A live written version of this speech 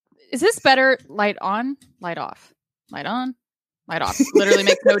Is this better? Light on, light off, light on, light off. Literally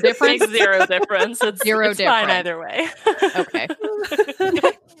makes no difference. Makes zero difference. It's difference. Fine either way. Okay.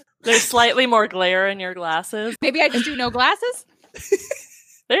 There's slightly more glare in your glasses. Maybe I just do no glasses.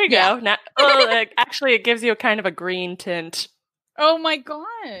 There you go. Now, actually, it gives you a kind of a green tint. Oh my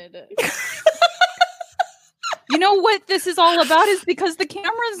god. You know what this is all about is because the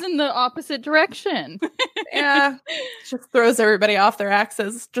camera's in the opposite direction. Yeah. Just throws everybody off their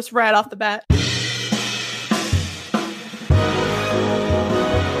axes just right off the bat.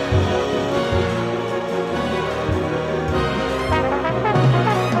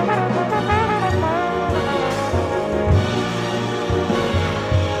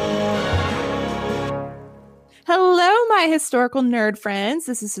 Hello, my historical nerd friends.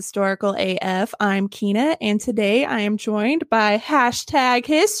 This is Historical AF. I'm Kina, and today I am joined by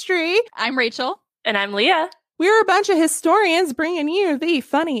 #History. I'm Rachel. And I'm Leah. We're a bunch of historians bringing you the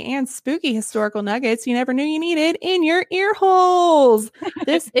funny and spooky historical nuggets you never knew you needed in your ear holes.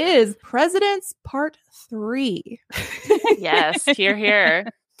 This is Presidents Part 3. Yes, here.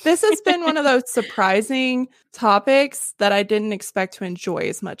 This has been one of those surprising topics that I didn't expect to enjoy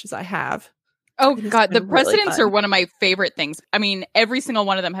as much as I have. Oh god, the presidents are one of my favorite things. I mean, every single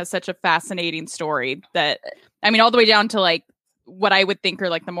one of them has such a fascinating story that, I mean, all the way down to like what I would think are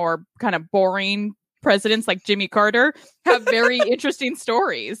like the more kind of boring presidents like Jimmy Carter have very interesting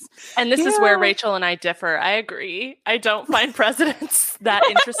stories. And this is where Rachel and I differ. I agree. I don't find presidents that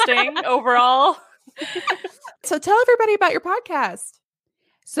interesting overall. So tell everybody about your podcast.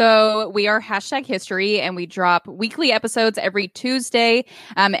 So we are #History, and we drop weekly episodes every Tuesday,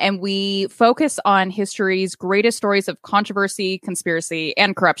 and we focus on history's greatest stories of controversy, conspiracy,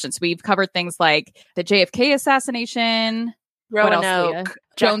 and corruption. So we've covered things like the JFK assassination, Roanoke,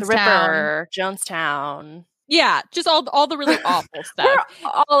 Jack the Ripper, Jonestown. Yeah, just all the really awful stuff.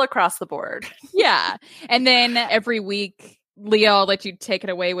 We're all across the board. Yeah. And then every week, Leah, I'll let you take it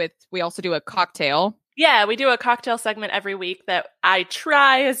away with, we also do a cocktail. Yeah, we do a cocktail segment every week that I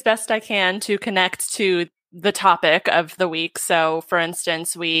try as best I can to connect to the topic of the week. So, for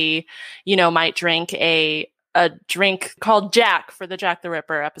instance, we, might drink a drink called Jack for the Jack the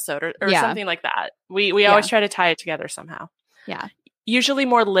Ripper episode or something like that. We always try to tie it together somehow. Yeah. Usually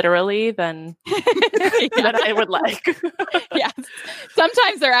more literally than I would like. Yeah.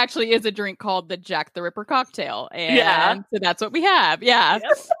 Sometimes there actually is a drink called the Jack the Ripper cocktail. And so that's what we have. Yeah.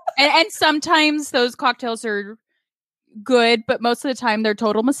 Yep. And sometimes those cocktails are good, but most of the time they're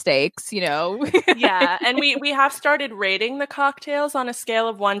total mistakes, Yeah. And we have started rating the cocktails on a scale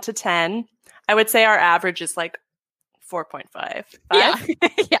of 1 to 10. I would say our average is like 4.5. Yeah.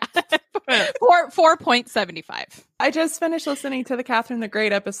 4.75. I just finished listening to the Catherine the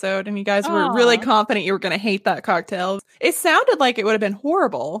Great episode, and you guys were really confident you were going to hate that cocktail. It sounded like it would have been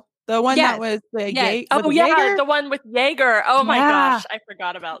horrible. The one that was the Jaeger? The one with Jaeger. Oh my gosh, I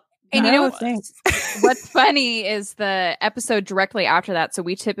forgot about. And what's funny is the episode directly after that. So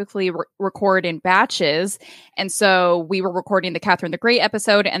we typically record in batches. And so we were recording the Catherine the Great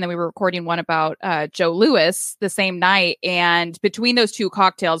episode, and then we were recording one about Joe Louis the same night. And between those two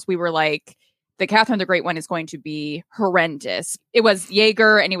cocktails, we were like, the Catherine the Great one is going to be horrendous. It was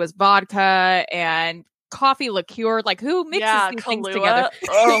Jaeger and it was vodka and coffee liqueur. Like, who mixes these things together?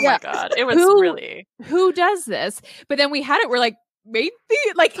 Oh my God. It was who does this? But then we had it, we're like, maybe,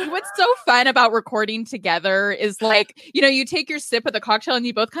 like, what's so fun about recording together is like, you take your sip of the cocktail and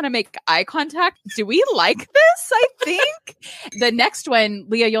you both kind of make eye contact. Do we like this? I think the next one,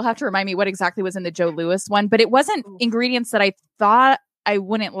 Leah, you'll have to remind me what exactly was in the Joe Louis one, but it wasn't ingredients that I thought I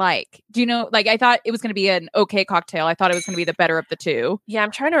wouldn't like. Do you know, like, I thought it was going to be an okay cocktail. I thought it was going to be the better of the two. Yeah,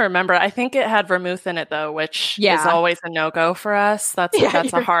 I'm trying to remember. I think it had vermouth in it though, which is always a no-go for us. That's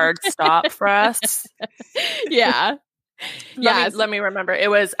a hard stop for us. Yeah. Let me remember. It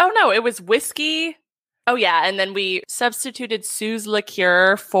was whiskey. Oh yeah, and then we substituted Sue's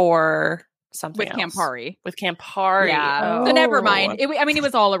liqueur for something else. Campari. With Campari. Yeah. So never mind. It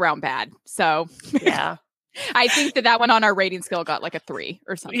was all around bad. So yeah. I think that one on our rating scale got like a 3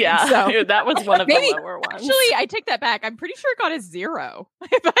 or something. Yeah, so that was one of the lower ones. Actually, I take that back. I'm pretty sure it got a 0,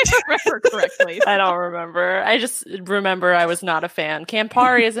 if I remember correctly. I don't remember. I just remember I was not a fan.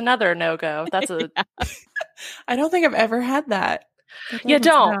 Campari is another no-go. I don't think I've ever had that.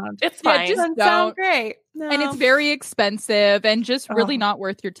 It's fine. It doesn't sound great. No. And it's very expensive and just really not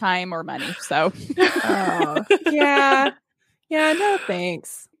worth your time or money. So, yeah, no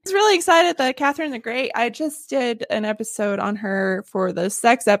thanks. was really excited that Catherine the Great, I just did an episode on her for the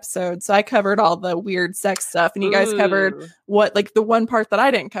sex episode. So I covered all the weird sex stuff and you guys covered what, like the one part that I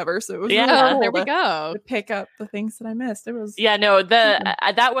didn't cover. So it was really cool there we go. to pick up the things that I missed. It was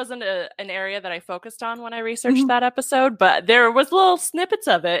that wasn't an area that I focused on when I researched that episode, but there was little snippets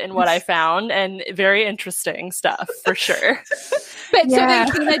of it in what I found and very interesting stuff for sure. But so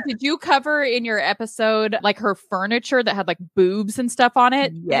then, Kina, did you cover in your episode like her furniture that had like boobs and stuff on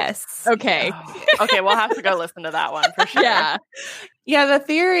it? Yes. Okay. Okay, we'll have to go listen to that one for sure. Yeah, the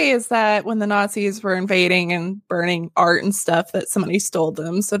theory is that when the Nazis were invading and burning art and stuff, that somebody stole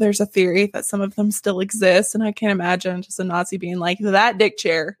them. So there's a theory that some of them still exist. And I can't imagine just a Nazi being like, that dick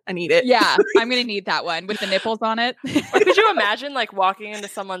chair, I need it. Yeah, I'm going to need that one with the nipples on it. Or could you imagine like walking into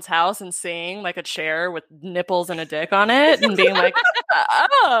someone's house and seeing like a chair with nipples and a dick on it and being like,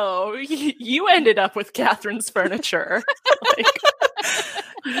 oh, you ended up with Catherine's furniture.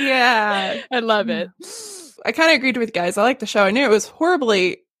 Yeah, I love it. I kind of agreed with guys. I like the show. I knew it was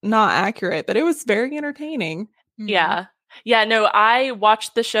horribly not accurate, but it was very entertaining. Yeah. Yeah, no, I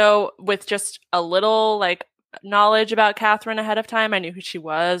watched the show with just a little like knowledge about Catherine ahead of time. I knew who she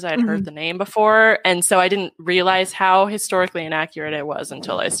was. I had heard the name before. And so I didn't realize how historically inaccurate it was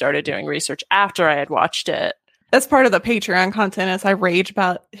until I started doing research after I had watched it. That's part of the Patreon content as I rage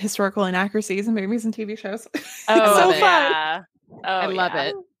about historical inaccuracies in movies and TV shows. Oh, so fun. Yeah. I love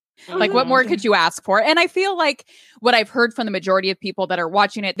it. Like, what more could you ask for? And I feel like what I've heard from the majority of people that are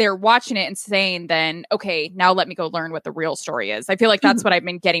watching it, they're watching it and saying, then, okay, now let me go learn what the real story is. I feel like that's what I've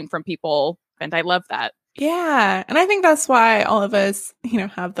been getting from people. And I love that. Yeah. And I think that's why all of us,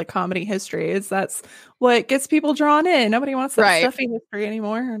 have the comedy history is that's what gets people drawn in. Nobody wants that stuffy history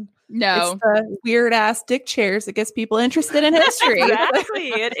anymore. No. It's the weird ass dick chairs that gets people interested in history. Exactly.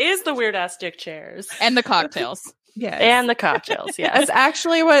 It is the weird ass dick chairs. And the cocktails. Yeah. And the cocktails. Yes. That's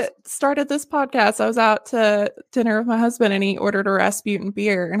actually what started this podcast. I was out to dinner with my husband and he ordered a Rasputin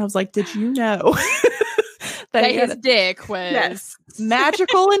beer. And I was like, did you know that his dick was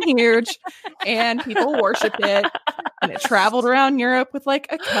magical and huge and people worshiped it? And it traveled around Europe with like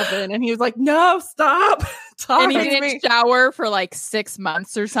a coven. And he was like, no, stop. And he didn't shower for like 6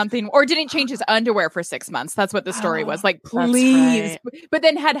 months or something, or didn't change his underwear for 6 months. That's what the story was. Like, please. Right. But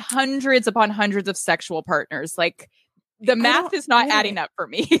then had hundreds upon hundreds of sexual partners. Like, the math is not adding up for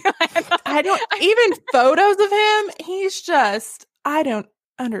me. I don't, even photos of him, he's just, I don't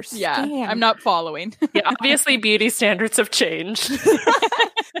understand. Yeah, I'm not following. Yeah, obviously beauty standards have changed.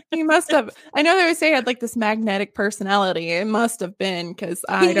 He must have. I know they always say he had like this magnetic personality. It must have been because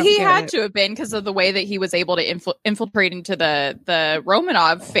he had to have been because of the way that he was able to infiltrate into the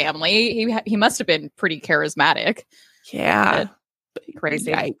Romanov family. He must have been pretty charismatic. Yeah,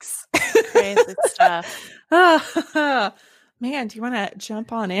 crazy. Yikes, crazy stuff. Man, do you want to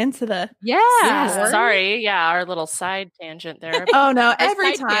jump on into the? Yeah. Sorry. Yeah, our little side tangent there. Oh no!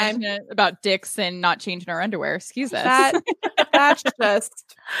 Every time about dicks and not changing our underwear. Excuse us. That's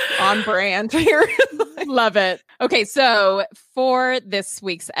just on brand here. Love it. Okay, so for this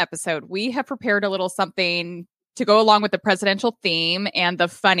week's episode, we have prepared a little something to go along with the presidential theme and the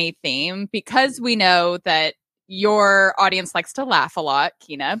funny theme because we know that your audience likes to laugh a lot,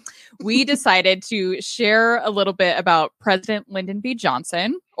 Kina. We decided to share a little bit about President Lyndon B.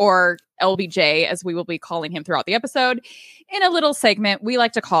 Johnson, or LBJ, as we will be calling him throughout the episode, in a little segment we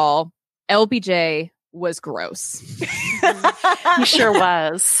like to call LBJ was gross. He sure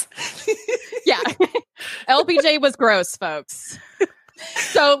was. Yeah. LBJ was gross, folks.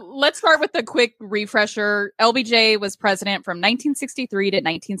 So let's start with a quick refresher. LBJ was president from 1963 to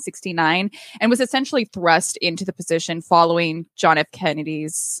 1969 and was essentially thrust into the position following John F.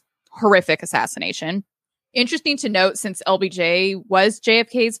 Kennedy's horrific assassination. Interesting to note, since LBJ was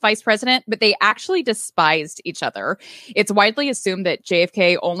JFK's vice president, but they actually despised each other. It's widely assumed that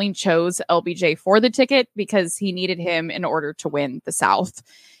JFK only chose LBJ for the ticket because he needed him in order to win the South.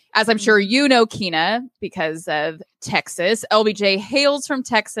 As I'm sure you know, Kina, because of Texas, LBJ hails from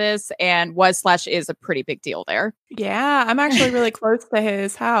Texas and is a pretty big deal there. Yeah, I'm actually really close to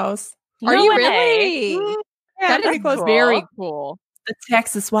his house. Are you really? Yeah, that is close. Very cool. The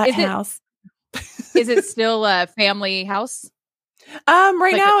Texas White House. Is it still a family house?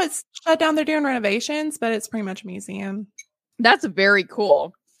 Right now it's shut down. They're doing renovations, but it's pretty much a museum. That's very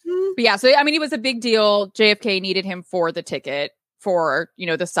cool. But yeah, so I mean, he was a big deal. JFK needed him for the ticket for,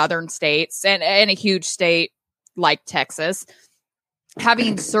 the southern states and a huge state like Texas.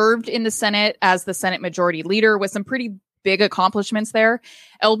 Having served in the Senate as the Senate Majority Leader with some pretty big accomplishments there,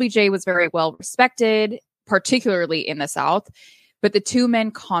 LBJ was very well respected, particularly in the South. But the two men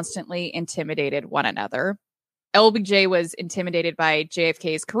constantly intimidated one another. LBJ was intimidated by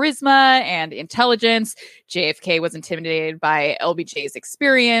JFK's charisma and intelligence. JFK was intimidated by LBJ's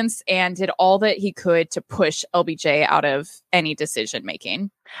experience and did all that he could to push LBJ out of any decision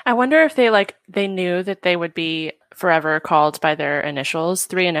making. I wonder if they knew that they would be forever called by their initials,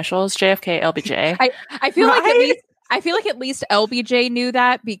 3 initials, JFK, LBJ. I feel like at least LBJ knew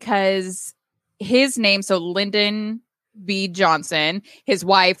that, because his name, so Lyndon B. Johnson, his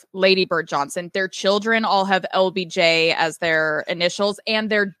wife, Lady Bird Johnson, their children all have LBJ as their initials, and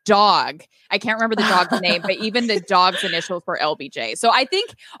their dog. I can't remember the dog's name, but even the dog's initials were LBJ. So I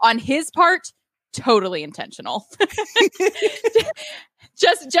think on his part, totally intentional.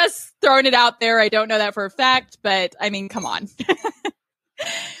 Just throwing it out there. I don't know that for a fact, but I mean, come on.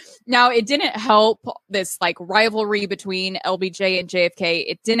 Now, it didn't help this rivalry between LBJ and JFK.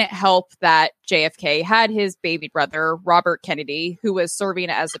 It didn't help that JFK had his baby brother, Robert Kennedy, who was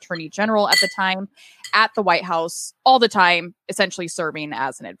serving as Attorney General at the time at the White House all the time, essentially serving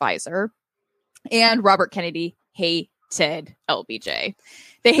as an advisor. And Robert Kennedy hated LBJ.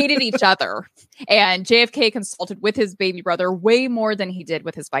 They hated each other. And JFK consulted with his baby brother way more than he did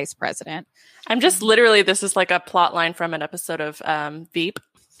with his vice president. I'm just literally, this is like a plot line from an episode of Veep.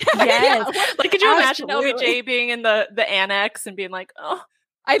 Yes. Could you imagine LBJ being in the annex and being like, oh,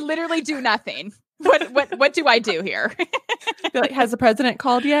 I literally do nothing. What do I do here? Has the president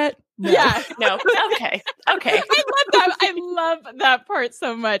called yet? No. Yeah. No. Okay. I love that part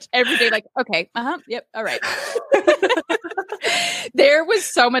so much. Every day, okay, yep, all right. There was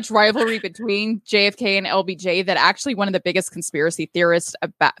so much rivalry between JFK and LBJ that actually one of the biggest conspiracy theories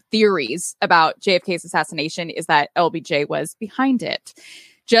about JFK's assassination is that LBJ was behind it.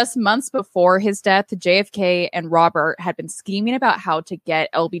 Just months before his death, JFK and Robert had been scheming about how to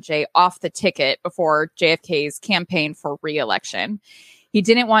get LBJ off the ticket before JFK's campaign for re-election. He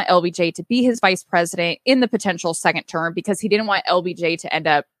didn't want LBJ to be his vice president in the potential second term because he didn't want LBJ to end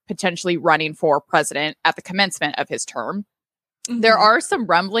up potentially running for president at the commencement of his term. Mm-hmm. There are some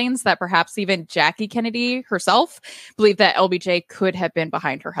rumblings that perhaps even Jackie Kennedy herself believed that LBJ could have been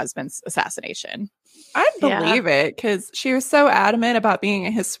behind her husband's assassination. I believe it, because she was so adamant about being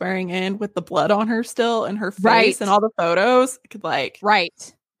at his swearing in with the blood on her still and her face and all the photos. It could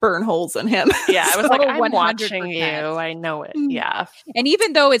burn holes in him. Yeah, I was So I'm 100%. watching you. I know it. Yeah. And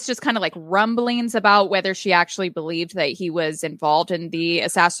even though it's just kind of rumblings about whether she actually believed that he was involved in the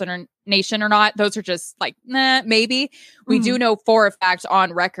assassination or not, those are just nah, maybe. We do know for a fact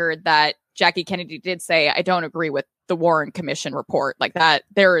on record that Jackie Kennedy did say, I don't agree with the Warren Commission report. That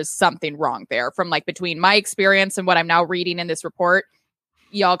there is something wrong there from between my experience and what I'm now reading in this report.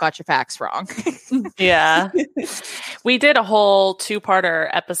 Y'all got your facts wrong. Yeah. We did a whole 2-parter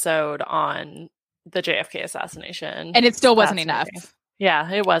episode on the JFK assassination. And it still wasn't enough.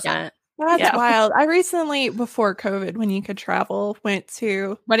 Yeah, it wasn't. Yeah. That's wild. I recently, before COVID, when you could travel, went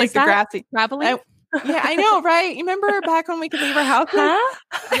to what is the that? grassy Traveling? Yeah, I know, right? You remember back when we could leave our house?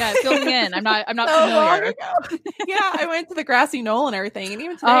 Yeah, fill me in. I'm not so familiar. Yeah, I went to the grassy knoll and everything, and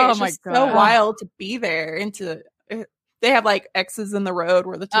even today, it's just so wild to be there. They have X's in the road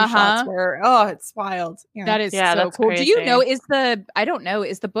where the two shots were. Oh, it's wild. Yeah. That is so cool. Crazy. Do you know, is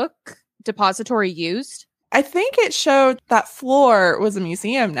the book depository used? I think it showed that floor was a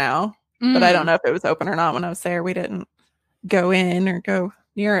museum now, but I don't know if it was open or not when I was there. We didn't go in or go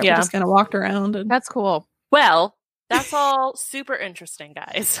near it. We just kind of walked around. That's cool. Well, that's all super interesting,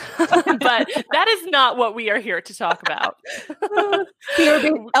 guys. But that is not what we are here to talk about.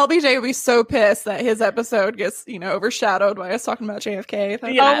 LBJ would be so pissed that his episode gets, overshadowed by us talking about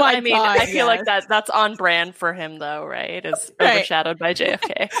JFK. Yeah, I feel like that's on brand for him, though, right? Is overshadowed by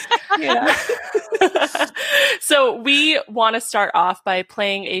JFK. Yeah. So we want to start off by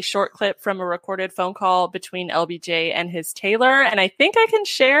playing a short clip from a recorded phone call between LBJ and his tailor. And I think I can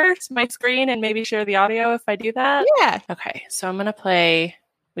share my screen and maybe share the audio if I do that. Yeah. Okay, so I'm going to play.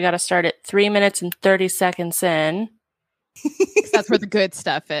 We got to start at 3 minutes and 30 seconds in. That's where the good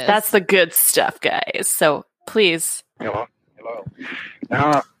stuff is. That's the good stuff, guys. So please. Hello.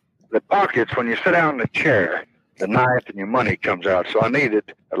 Now, the pockets, when you sit down in the chair, the knife and your money comes out. So I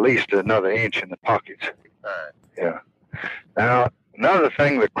needed at least another inch in the pockets. All right. Yeah. Now, another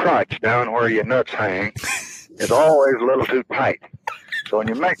thing, the crotch down where your nuts hang is always a little too tight. So when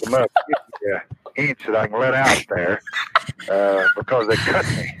you make them up, get the inch that I can let out there, because they cut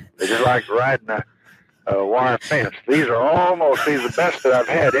me. They're just like riding a wire fence. These are the best that I've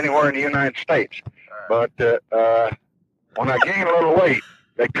had anywhere in the United States. But when I gain a little weight,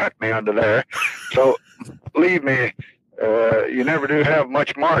 they cut me under there. So leave me, you never do have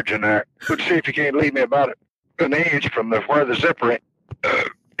much margin there. Let's see if you can't leave me about an inch from where the zipper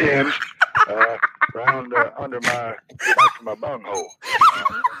ends. around under my bunghole,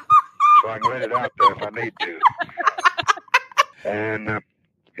 so I can let it out there if I need to. And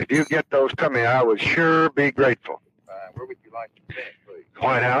if you get those to me, I would sure be grateful. Where would you like to send, please?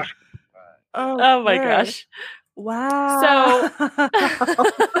 White House. Oh my gosh. Wow. So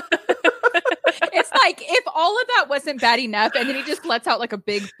It's like if all of that wasn't bad enough, and then he just lets out like a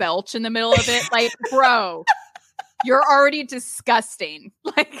big belch in the middle of it. Like, bro, you're already disgusting.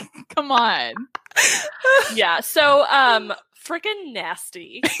 Like, come on. yeah. So freaking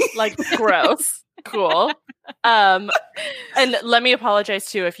nasty. Like gross. Cool. And let me apologize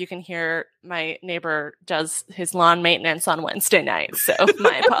too if you can hear my neighbor does his lawn maintenance on Wednesday night. So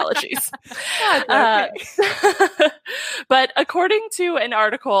my apologies. But according to an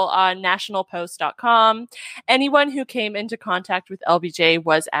article on nationalpost.com, anyone who came into contact with LBJ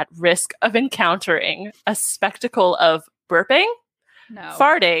was at risk of encountering a spectacle of burping, No.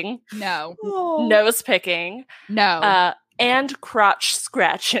 farting, No. nose picking, No. and crotch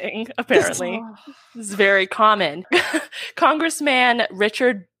scratching, apparently. This is very common. Congressman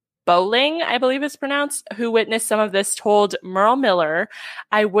Richard Bowling, I believe it's pronounced, who witnessed some of this, told Merle Miller,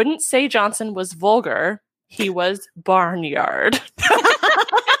 "I wouldn't say Johnson was vulgar. He was barnyard."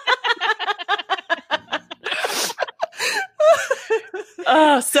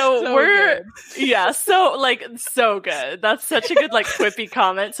 So we're good. so good. That's such a good quippy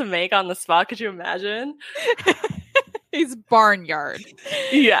comment to make on the spot. Could you imagine? He's barnyard.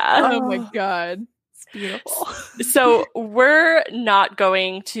 Yeah. Oh my God. It's beautiful. So we're not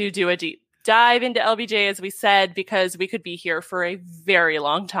going to do a deep dive into LBJ, as we said, because we could be here for a very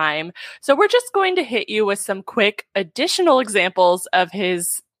long time. So we're just going to hit you with some quick additional examples of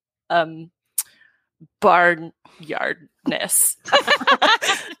his barnyardness.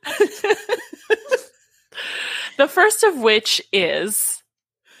 The first of which is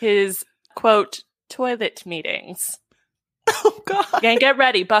his, quote, toilet meetings. Oh, God. And get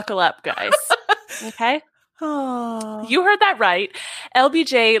ready. Buckle up, guys. Okay? Oh. You heard that right.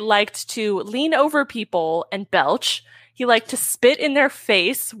 LBJ liked to lean over people and belch. He liked to spit in their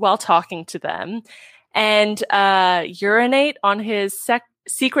face while talking to them and urinate on his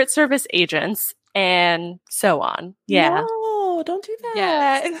Secret Service agents and so on. Yeah. No, don't do that.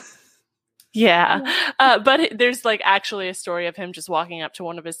 Yes. Yeah. But there's actually a story of him just walking up to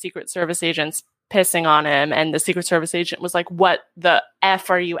one of his Secret Service agents, pissing on him, and the Secret Service agent was like, "What the F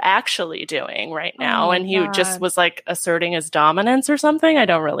are you actually doing right now?" Oh, and he God. just was asserting his dominance or something. I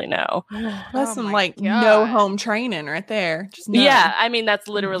don't really know. That's Oh some my no God. home training right there. Just none. Yeah, I mean that's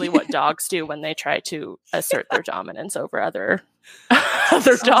literally what dogs do when they try to assert their dominance over other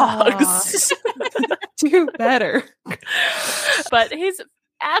dogs. Do better. But his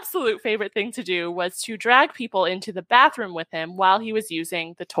absolute favorite thing to do was to drag people into the bathroom with him while he was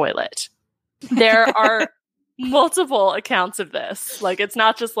using the toilet. There are multiple accounts of this. It's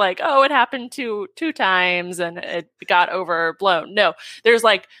not just oh, it happened two times and it got overblown. No, there's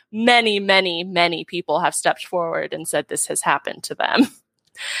many, many, many people have stepped forward and said this has happened to them.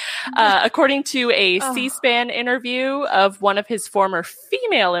 According to a C-SPAN interview of one of his former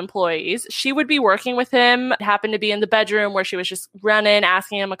female employees, she would be working with him, happened to be in the bedroom where she was just running,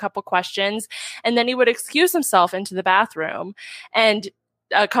 asking him a couple questions, and then he would excuse himself into the bathroom. And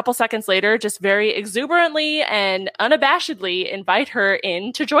a couple seconds later, just very exuberantly and unabashedly invite her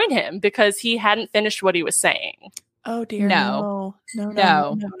in to join him because he hadn't finished what he was saying. Oh dear. No.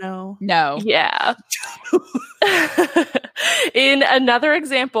 No. No. Yeah. In another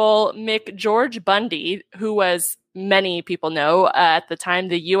example, McGeorge Bundy, who was, many people know, at the time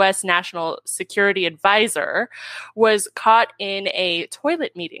the U.S. National Security Advisor, was caught in a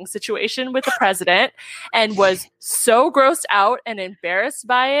toilet meeting situation with the president and was so grossed out and embarrassed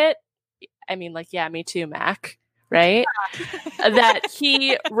by it. I mean, yeah, me too, Mac. Right? That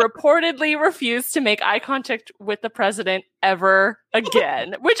he reportedly refused to make eye contact with the president ever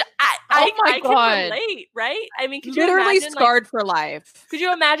again, which I can relate, right? I mean, could you Literally imagine, scarred for life. could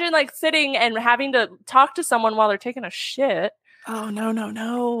you imagine sitting and having to talk to someone while they're taking a shit Oh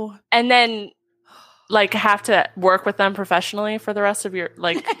no. and then have to work with them professionally for the rest of your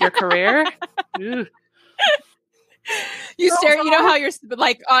your career? Ooh. You stare. You know how you're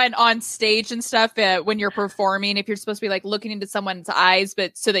on stage and stuff when you're performing. If you're supposed to be looking into someone's eyes,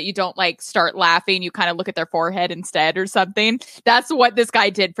 but so that you don't start laughing, you kind of look at their forehead instead or something. That's what this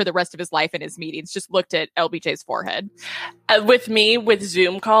guy did for the rest of his life in his meetings. Just looked at LBJ's forehead. With me, with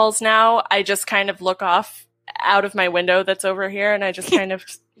Zoom calls now, I just kind of look off out of my window that's over here, and I just kind of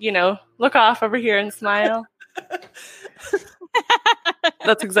look off over here and smile.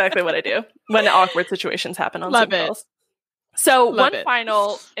 That's exactly what I do when awkward situations happen on Love Zoom it. calls. So Love one it.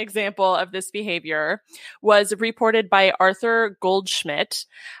 final example of this behavior was reported by Arthur Goldschmidt,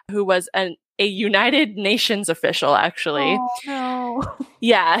 who was a United Nations official, actually. Oh, no.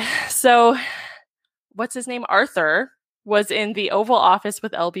 Yeah. So what's his name? Arthur was in the Oval Office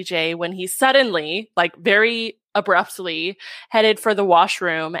with LBJ when he suddenly, like very abruptly, headed for the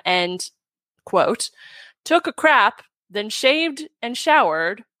washroom and, quote, took a crap, then shaved and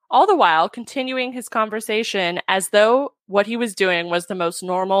showered, all the while continuing his conversation as though what he was doing was the most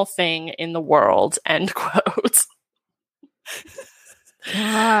normal thing in the world, end quote.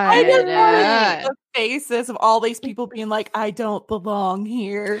 I just God. want the faces of all these people being like, I don't belong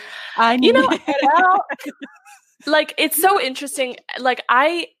here. I need You know, to get out. Like, it's so interesting. Like,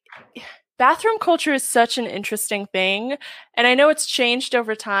 bathroom culture is such an interesting thing. And I know it's changed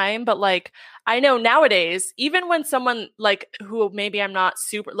over time, but like, I know nowadays, even when someone like who maybe I'm not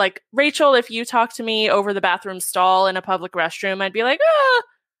super like Rachel, if you talk to me over the bathroom stall in a public restroom, I'd be like,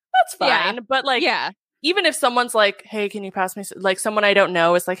 that's fine. Yeah. But like, Yeah. even if someone's like, hey, can you pass me like someone I don't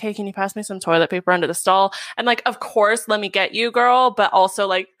know is like, hey, can you pass me some toilet paper under the stall? I'm like, of course, let me get you, girl. But also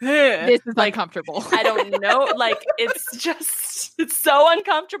like, This is like, uncomfortable. I don't know. Like, it's so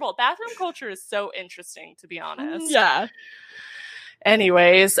uncomfortable. Bathroom culture is so interesting, to be honest. Yeah.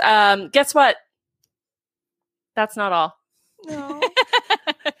 Anyways, guess what? That's not all. No.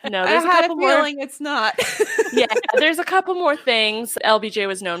 No, I there's a had a couple more. feeling it's not. Yeah, there's a couple more things LBJ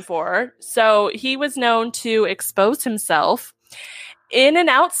was known for. So he was known to expose himself in and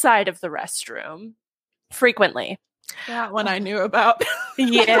outside of the restroom frequently. That one I knew about.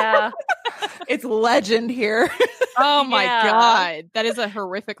 Yeah. It's legend here. Oh my Yeah. God. That is a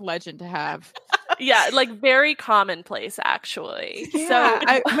horrific legend to have. Yeah, like very commonplace, actually. Yeah, So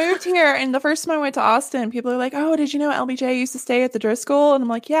I moved here, and the first time I went to Austin, people are like, "Oh, did you know LBJ used to stay at the Driscoll?" And I'm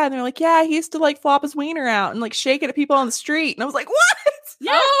like, "Yeah." And they're like, "Yeah, he used to like flop his wiener out and like shake it at people on the street." And I was like, "What?"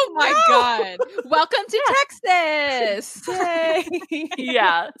 Oh my God. Welcome to Texas. Yay.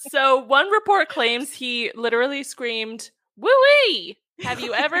 yeah. So one report claims he literally screamed, "Woo-wee! Have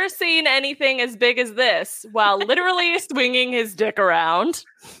you ever seen anything as big as this?" while literally swinging his dick around.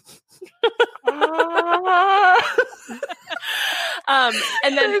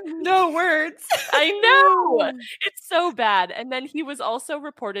 And then no words. I know it's so bad. And then he was also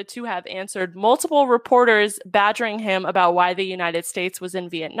reported to have answered multiple reporters badgering him about why the United States was in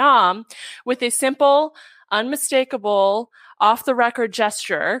Vietnam with a simple, unmistakable, off-the-record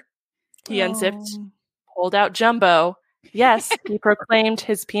gesture. He unzipped, pulled out Jumbo. Yes, he proclaimed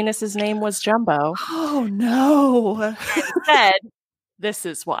his penis's name was Jumbo. Oh no. And said, "This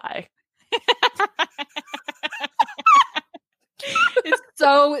is why."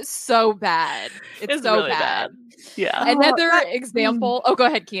 It's so bad. It's so really bad. Yeah. Another that- example. Oh, go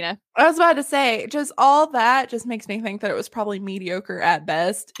ahead, Kina. I was about to say, just all that just makes me think that it was probably mediocre at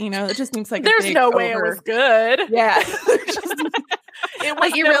best. You know, it just seems like a There's big no way it over- was good. Yeah. It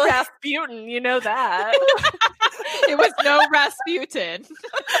was you no really- Rasputin, you know that. It was no Rasputin.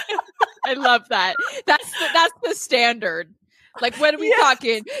 I love that. That's the standard. Like, what are we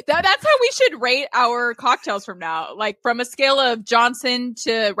talking? That's how we should rate our cocktails from now. Like, from a scale of Johnson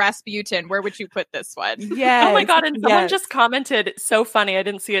to Rasputin, where would you put this one? Yeah. Oh my God, and someone just commented, it's so funny, I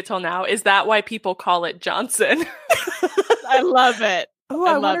didn't see it till now. Is that why people call it Johnson? I love it. Oh,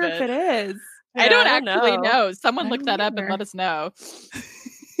 I I love wonder if it. it is. I don't I actually know. Someone I look don't that up and either. let us know.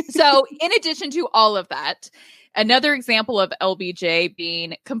 So, in addition to all of that, another example of LBJ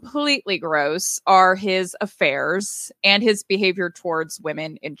being completely gross are his affairs and his behavior towards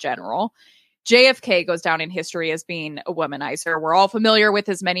women in general. JFK goes down in history as being a womanizer. We're all familiar with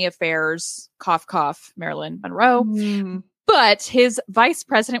his many affairs, cough, cough, Marilyn Monroe. Mm. But his vice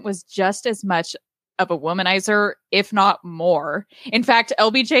president was just as much of a womanizer, if not more. In fact,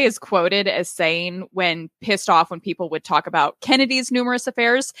 LBJ is quoted as saying, when pissed off when people would talk about Kennedy's numerous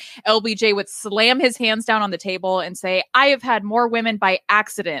affairs, LBJ would slam his hands down on the table and say, "I have had more women by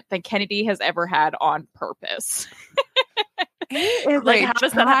accident than Kennedy has ever had on purpose." Like, how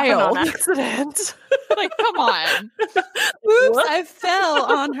does that happen on accident? Like, come on. Oops, I fell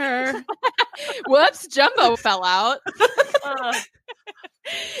on her. Whoops, Jumbo fell out.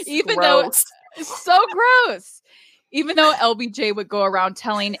 Even though so gross. Even though LBJ would go around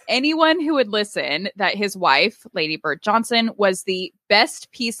telling anyone who would listen that his wife, Lady Bird Johnson, was the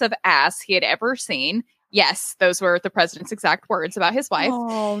best piece of ass he had ever seen. Yes, those were the president's exact words about his wife.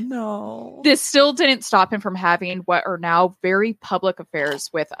 Oh no. This still didn't stop him from having what are now very public affairs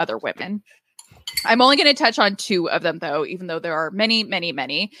with other women. I'm only going to touch on two of them, though, even though there are many, many,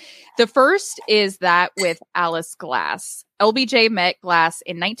 many. The first is that with Alice Glass. LBJ met Glass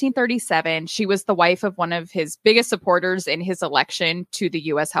in 1937. She was the wife of one of his biggest supporters in his election to the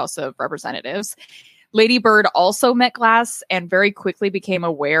U.S. House of Representatives. Lady Bird also met Glass and very quickly became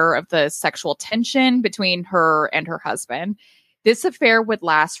aware of the sexual tension between her and her husband. This affair would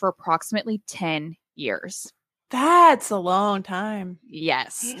last for approximately 10 years. That's a long time.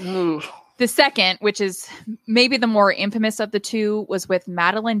 Yes. Ooh. The second, which is maybe the more infamous of the two, was with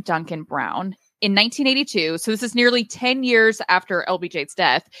Madeline Duncan Brown. In 1982, so this is nearly 10 years after LBJ's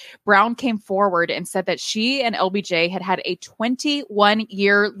death, Brown came forward and said that she and LBJ had had a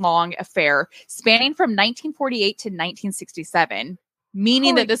 21-year-long affair spanning from 1948 to 1967,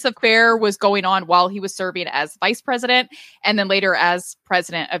 meaning that this affair was going on while he was serving as vice president and then later as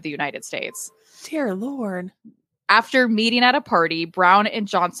president of the United States. Dear Lord. After meeting at a party, Brown and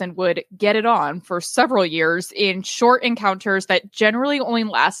Johnson would get it on for several years in short encounters that generally only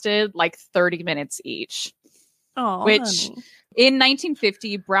lasted like 30 minutes each. Oh, which in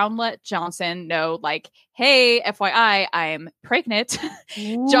 1950, Brown let Johnson know, like, hey, FYI, I'm pregnant.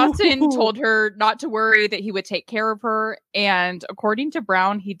 Johnson told her not to worry, that he would take care of her. And according to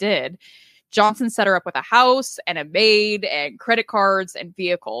Brown, he did. Johnson set her up with a house and a maid and credit cards and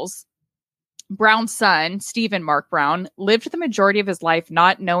vehicles. Brown's son, Stephen Mark Brown, lived the majority of his life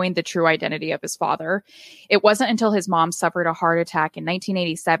not knowing the true identity of his father. It wasn't until his mom suffered a heart attack in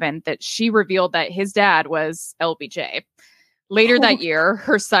 1987 that she revealed that his dad was LBJ. Later that year,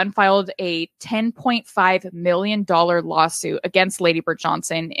 her son filed a $10.5 million lawsuit against Lady Bird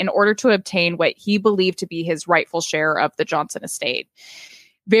Johnson in order to obtain what he believed to be his rightful share of the Johnson estate.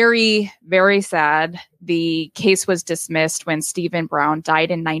 Very, very sad. The case was dismissed when Stephen Brown died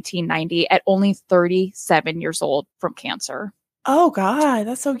in 1990 at only 37 years old from cancer. Oh, God.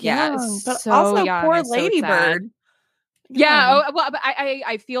 That's so Yeah, young. But so also, young poor and so Lady sad. Bird. Yeah. Oh, well, but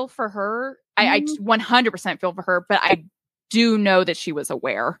I feel for her. I 100% feel for her, but I do know that she was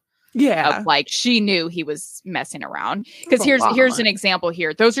aware. Yeah. Of, like, she knew he was messing around. Because That's a lot. here's an example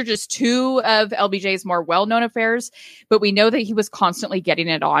here. Those are just two of LBJ's more well-known affairs, but we know that he was constantly getting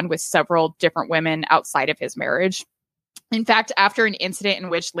it on with several different women outside of his marriage. In fact, after an incident in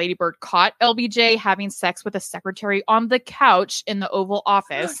which Lady Bird caught LBJ having sex with a secretary on the couch in the Oval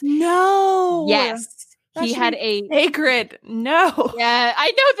Office. No. Yes. That He should had be a sacred. No. Yeah,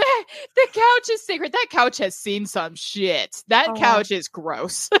 I know that the couch is sacred. That couch has seen some shit. That couch is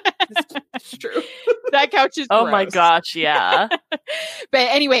gross. It's true. That couch is Oh gross. my gosh, yeah. But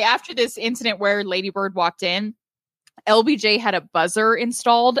anyway, after this incident where Lady Bird walked in, LBJ had a buzzer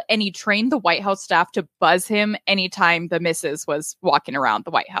installed and he trained the White House staff to buzz him anytime the missus was walking around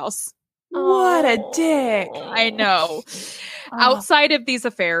the White House. What a dick. I know. Outside of these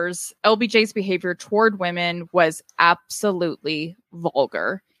affairs, LBJ's behavior toward women was absolutely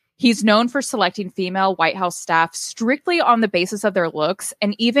vulgar. He's known for selecting female White House staff strictly on the basis of their looks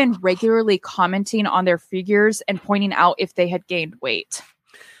and even regularly commenting on their figures and pointing out if they had gained weight.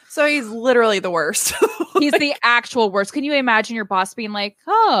 So he's literally the worst. He's the actual worst. Can you imagine your boss being like,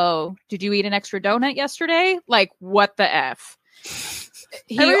 oh, did you eat an extra donut yesterday? Like, what the F?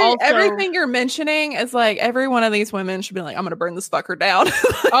 Everything you're mentioning is like every one of these women should be like, I'm going to burn this fucker down.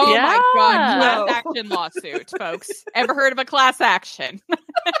 Oh Yeah. my God. No. Class action lawsuit, folks. Ever heard of a class action?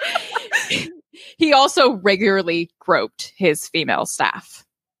 He also regularly groped his female staff.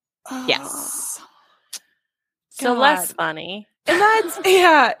 Yes. So God. less funny. And that's,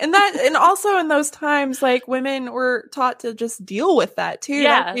 yeah. And also in those times, like women were taught to just deal with that too.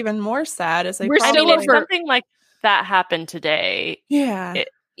 Yeah. That's even more sad as they We're I still mean, probably, if something like that happened today, yeah.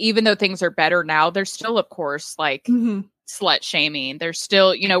 Even though things are better now, there's still, of course, like Mhm. slut shaming. There's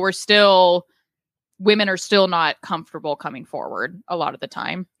still, women are still not comfortable coming forward a lot of the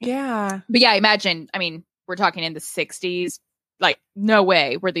time. Yeah. But yeah, imagine, I mean, we're talking in the 60s, like no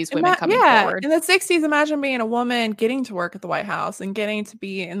way were these women coming forward. In the 60s, imagine being a woman getting to work at the White House and getting to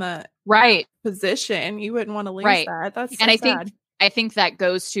be in that Right. position. You wouldn't want to lose Right. that. That's so And sad. I think that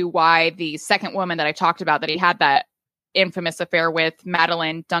goes to why the second woman that I talked about, that he had that infamous affair with,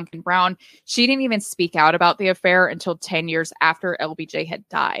 Madeline Duncan Brown, she didn't even speak out about the affair until 10 years after LBJ had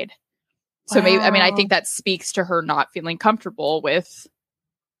died. So maybe, I mean, I Wow. think that speaks to her not feeling comfortable with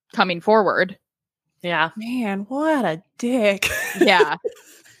coming forward. yeah. Man, what a dick. Yeah.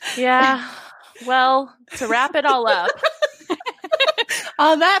 Yeah. Well, to wrap it all up,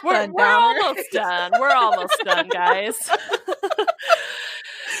 On that we're fun downer. almost done. We're almost done, guys.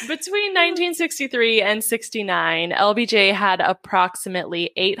 Between 1963 and 69, LBJ had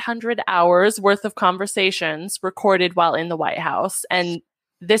approximately 800 hours worth of conversations recorded while in the White House. And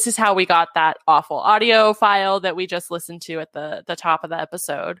this is how we got that awful audio file that we just listened to at the top of the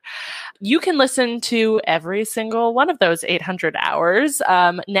episode. You can listen to every single one of those 800 hours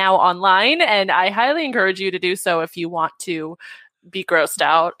now online, and I highly encourage you to do so if you want to be grossed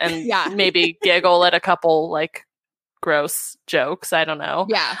out and maybe giggle at a couple like gross jokes. I don't know.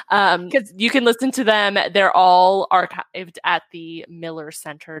 Yeah. Because you can listen to them. They're all archived at the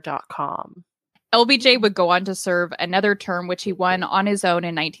millercenter.com. LBJ would go on to serve another term, which he won on his own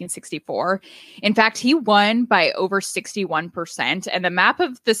in 1964. In fact, he won by over 61%. And the map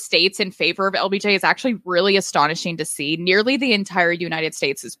of the states in favor of LBJ is actually really astonishing to see. Nearly the entire United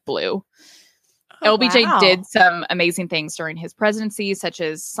States is blue. LBJ did some amazing things during his presidency, such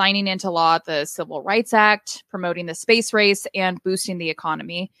as signing into law the Civil Rights Act, promoting the space race, and boosting the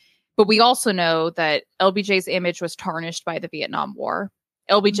economy. But we also know that LBJ's image was tarnished by the Vietnam War.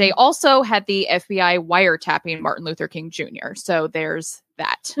 LBJ also had the FBI wiretapping Martin Luther King Jr. So there's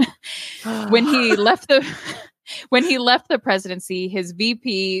that. When he left the presidency, his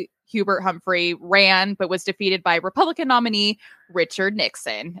VP Hubert Humphrey ran, but was defeated by Republican nominee Richard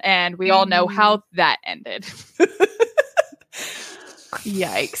Nixon, and we all know how that ended.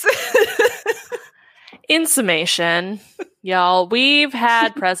 Yikes! In summation, y'all, we've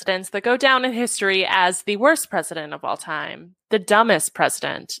had presidents that go down in history as the worst president of all time, the dumbest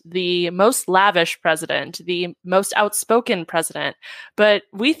president, the most lavish president, the most outspoken president. But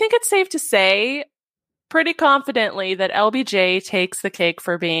we think it's safe to say pretty confidently that LBJ takes the cake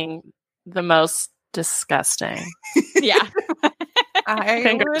for being the most disgusting. Yeah.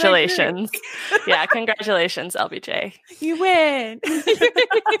 Congratulations. Yeah, congratulations, LBJ. You win. You've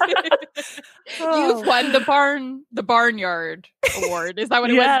won the Barnyard Award. Is that what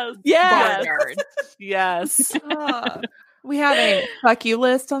it was? Yes. Barnyard. Yes. We have a fuck you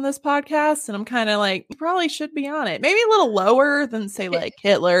list on this podcast, and I'm kind of like, you probably should be on it. Maybe a little lower than, say, like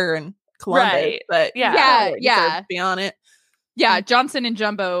Hitler and Columbus. Right. But yeah. Be on it. Yeah, Johnson and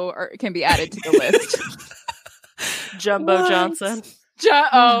Jumbo can be added to the list. Jumbo What? Johnson.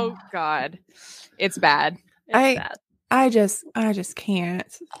 Oh God, it's bad. Bad. I just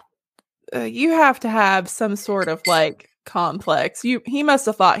can't. You have to have some sort of like complex. He must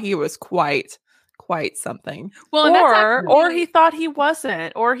have thought he was quite something. Well, and or he thought he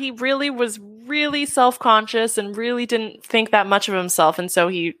wasn't, or he really was really self-conscious and really didn't think that much of himself, and so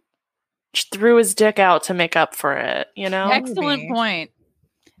he threw his dick out to make up for it. You know. Excellent point.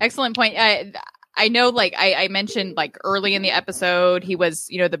 I know, like I mentioned, like early in the episode, he was,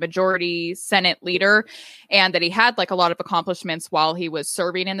 the majority Senate leader, and that he had like a lot of accomplishments while he was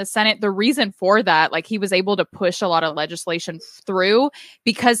serving in the Senate. The reason for that, like he was able to push a lot of legislation through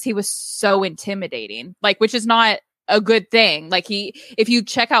because he was so intimidating, like, which is not a good thing. Like if you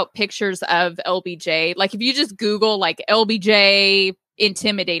check out pictures of LBJ, like if you just Google like LBJ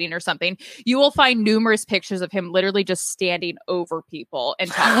intimidating or something, you will find numerous pictures of him literally just standing over people and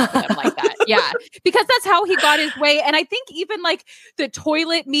talking to them like that. Yeah, because that's how he got his way. And I think even like the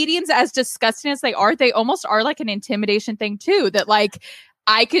toilet meetings, as disgusting as they almost are like an intimidation thing too, that like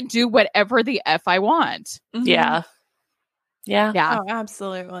I can do whatever the F I want. Mm-hmm. Yeah. Oh,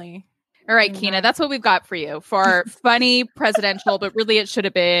 absolutely. All right, Kina, that's what we've got for you for funny presidential, but really it should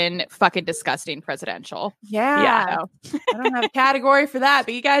have been fucking disgusting presidential. Yeah. I don't have a category for that,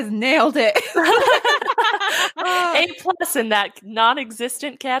 but you guys nailed it. A+ in that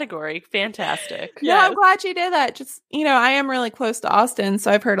non-existent category. Fantastic. Yeah, I'm glad you did that. Just, I am really close to Austin,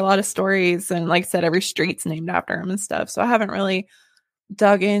 so I've heard a lot of stories, and like I said, every street's named after him and stuff. So I haven't really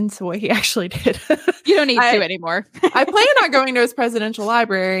dug into what he actually did. You don't need to anymore. I plan on going to his presidential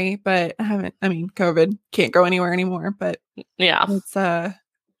library, but I haven't. I mean, COVID, can't go anywhere anymore. But yeah, it's I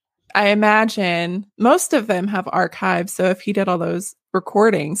imagine most of them have archives. So if he did all those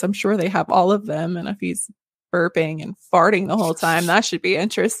recordings, I'm sure they have all of them. And if he's burping and farting the whole time, that should be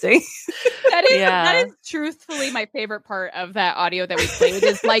interesting. That is truthfully my favorite part of that audio that we played,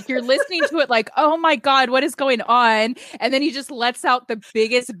 is like you're listening to it like, oh my God, what is going on? And then he just lets out the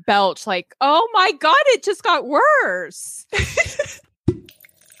biggest belch, like, oh my God, it just got worse.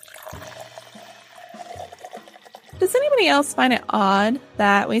 Does anybody else find it odd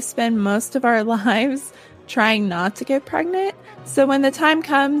that we spend most of our lives trying not to get pregnant? So when the time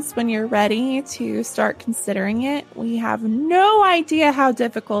comes when you're ready to start considering it, we have no idea how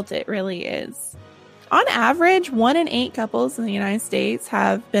difficult it really is. On average, 1 in 8 couples in the United States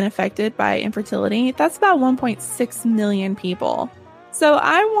have been affected by infertility. That's about 1.6 million people. So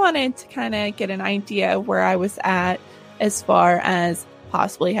I wanted to kind of get an idea where I was at as far as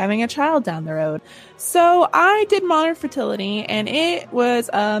possibly having a child down the road. So I did Modern Fertility, and it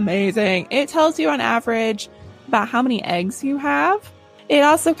was amazing. It tells you on average about how many eggs you have, It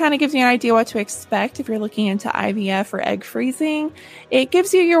also kind of gives you an idea what to expect if you're looking into IVF or egg freezing. It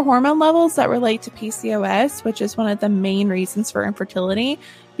gives you your hormone levels that relate to PCOS, which is one of the main reasons for infertility,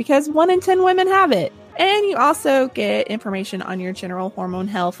 because 1 in 10 women have it. And you also get information on your general hormone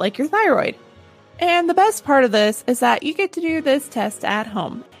health, like your thyroid. And the best part of this is that you get to do this test at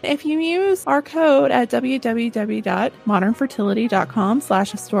home. If you use our code at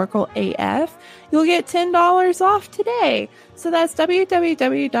www.modernfertility.com/historicalaf, you'll get $10 off today. So that's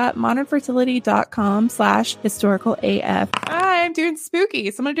www.modernfertility.com/historicalaf. I'm doing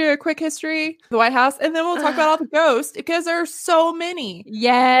spooky. So I'm going to do a quick history of the White House, and then we'll talk about all the ghosts because there are so many.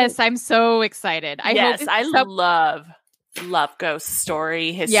 Yes, I'm so excited. I love ghost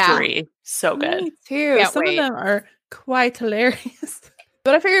story history. Yeah. So good. Me too. Some of them are quite hilarious.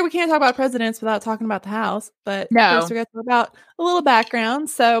 But I figured we can't talk about presidents without talking about the House. But first we got to talk about a little background.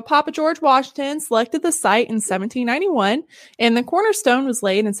 So Papa George Washington selected the site in 1791, and the cornerstone was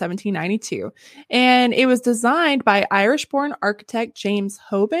laid in 1792. And it was designed by Irish-born architect James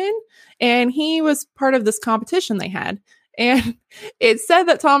Hoban, and he was part of this competition they had. And it said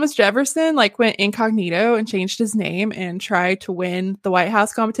that Thomas Jefferson went incognito and changed his name and tried to win the White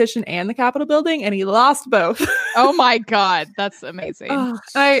House competition and the Capitol building, and he lost both. Oh my God, that's amazing.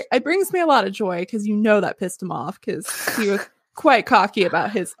 It brings me a lot of joy because that pissed him off because he was quite cocky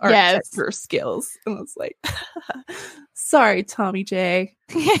about his architecture skills. And I was like, sorry, Tommy J.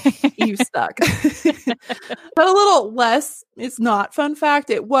 You suck. But a little less, it's not fun fact,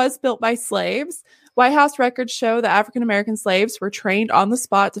 it was built by slaves. White House records show that African-American slaves were trained on the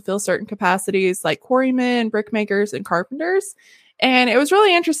spot to fill certain capacities like quarrymen, brickmakers, and carpenters. And it was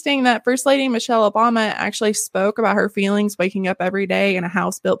really interesting that First Lady Michelle Obama actually spoke about her feelings waking up every day in a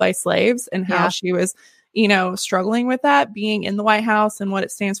house built by slaves and how she was, struggling with that being in the White House and what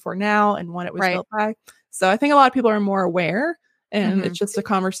it stands for now and what it was built by. So I think a lot of people are more aware, and it's just a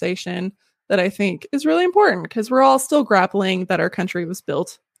conversation that I think is really important because we're all still grappling that our country was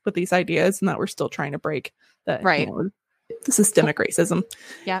built with these ideas and that we're still trying to break that the systemic racism.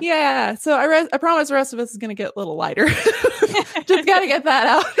 Yeah. So I promise the rest of us is going to get a little lighter. Just got to get that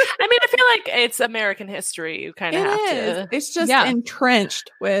out. I mean, I feel like it's American history. You kind of have to. It's just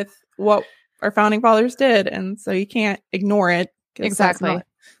entrenched with what our founding fathers did, and so you can't ignore it. Exactly.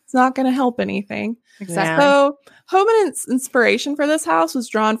 It's not going to help anything. Exactly. So Hoban's inspiration for this house was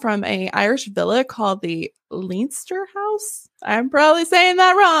drawn from a Irish villa called the Leinster House. I'm probably saying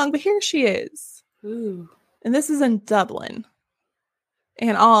that wrong, but here she is. Ooh. And this is in Dublin.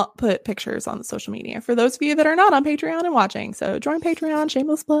 And I'll put pictures on the social media for those of you that are not on Patreon and watching. So join Patreon,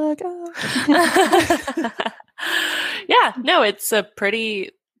 shameless plug. Yeah, no, it's a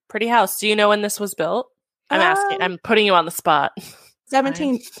pretty house. Do you know when this was built? I'm putting you on the spot.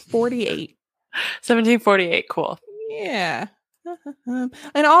 1748. 1748, cool. Yeah.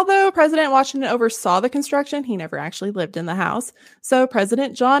 And although President Washington oversaw the construction, he never actually lived in the house. So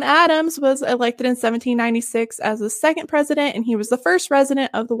President John Adams was elected in 1796 as the second president, and he was the first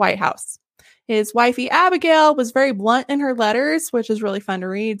resident of the White House. His wifey Abigail was very blunt in her letters, which is really fun to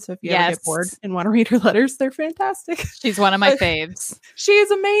read. So if you ever get bored and want to read her letters, they're fantastic. She's one of my faves. She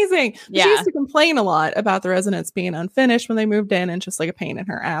is amazing. Yeah. She used to complain a lot about the residents being unfinished when they moved in and just like a pain in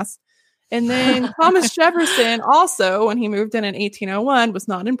her ass. And then Thomas Jefferson also, when he moved in 1801, was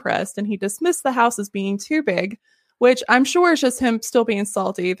not impressed, and he dismissed the house as being too big, which I'm sure is just him still being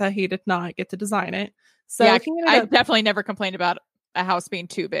salty that he did not get to design it. So yeah, I definitely never complained about a house being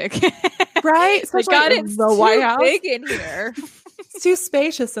too big. Right? Especially God, it's the White House. Big in here. It's too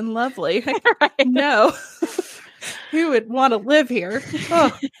spacious and lovely. Right. No. Who would want to live here?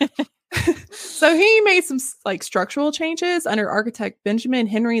 Oh. So he made some structural changes under architect Benjamin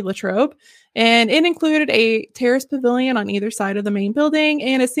Henry Latrobe, and it included a terrace pavilion on either side of the main building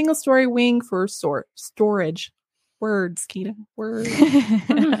and a single-story wing for storage. Words, Keita. Words.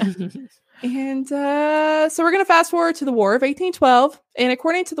 And so we're going to fast forward to the War of 1812. And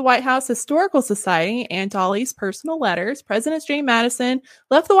according to the White House Historical Society and Dolly's personal letters, President James Madison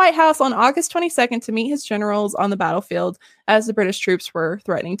left the White House on August 22nd to meet his generals on the battlefield as the British troops were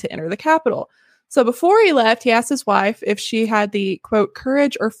threatening to enter the capital. So before he left, he asked his wife if she had the, quote,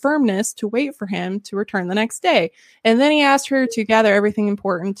 courage or firmness to wait for him to return the next day. And then he asked her to gather everything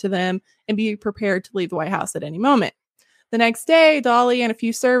important to them and be prepared to leave the White House at any moment. The next day, Dolly and a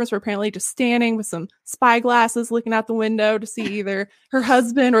few servants were apparently just standing with some spy glasses looking out the window to see either her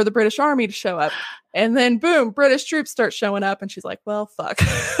husband or the British Army to show up. And then, boom, British troops start showing up. And she's like, well, fuck.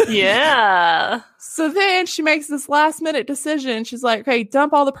 Yeah. So then she makes this last minute decision. She's like, okay,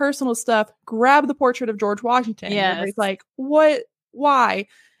 dump all the personal stuff. Grab the portrait of George Washington. Yes. And everybody's like, what? Why?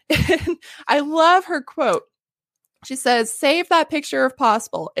 And I love her quote. She says, save that picture if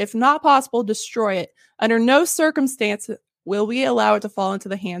possible. If not possible, destroy it. Under no circumstance will we allow it to fall into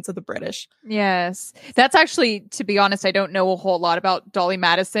the hands of the British. Yes. That's actually, to be honest, I don't know a whole lot about Dolly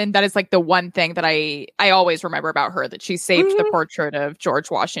Madison. That is like the one thing that I always remember about her, that she saved the portrait of George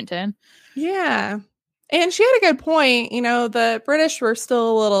Washington. Yeah. And she had a good point. You know, the British were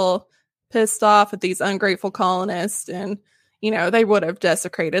still a little pissed off at these ungrateful colonists, and, you know, they would have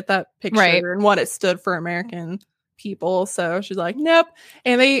desecrated that picture and what it stood for American people. So she's like, nope.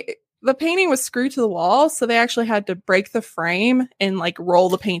 And the painting was screwed to the wall, so they actually had to break the frame and like roll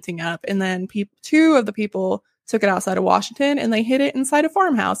the painting up. And then two of the people took it outside of Washington and they hid it inside a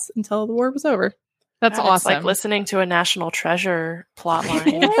farmhouse until the war was over. That's God, awesome. It's like listening to a National Treasure plot line.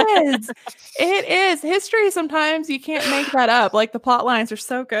 It is. It is. History, sometimes you can't make that up. Like, the plot lines are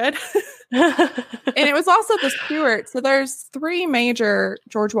so good. And it was also the Stuart. So there's 3 major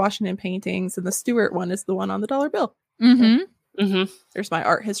George Washington paintings, and the Stuart one is the one on the dollar bill. There's my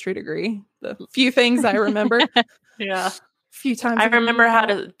art history degree. The few things I remember. Yeah. A few times. I remember how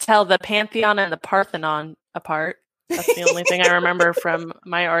to tell the Pantheon and the Parthenon apart. That's the only thing I remember from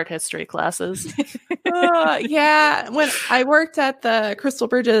my art history classes. Yeah. When I worked at the Crystal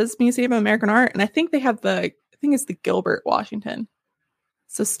Bridges Museum of American Art, and I think they have it's the Gilbert Washington.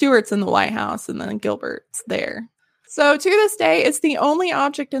 So Stuart's in the White House, and then Gilbert's there. So to this day, it's the only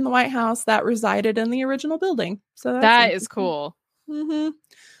object in the White House that resided in the original building. So that is cool. Thank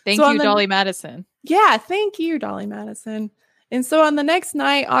you, Dolly Madison. Yeah, thank you, Dolly Madison. And so on the next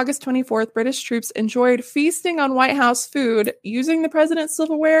night, August 24th, British troops enjoyed feasting on White House food, using the president's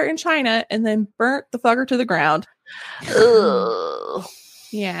silverware in China, and then burnt the fucker to the ground. Ugh.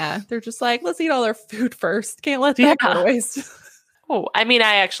 Yeah, they're just like, let's eat all our food first. Can't let that go to waste. Oh, I mean,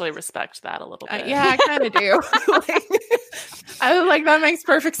 I actually respect that a little bit. Yeah, I kind of do. I was like, that makes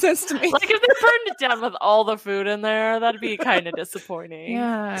perfect sense to me. Like, if they burned it down with all the food in there, that'd be kind of disappointing.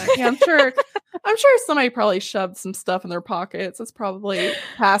 Yeah, I'm sure somebody probably shoved some stuff in their pockets. It's probably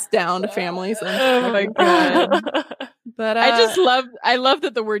passed down to families. Oh my god! But I love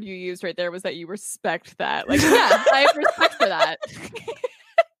that the word you used right there was that you respect that. Like, yeah, I have respect for that.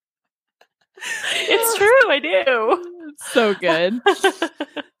 It's true, I do. So good.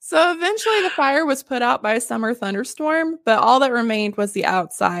 So eventually the fire was put out by a summer thunderstorm, but all that remained was the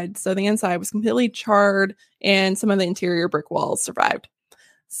outside. So the inside was completely charred, and some of the interior brick walls survived.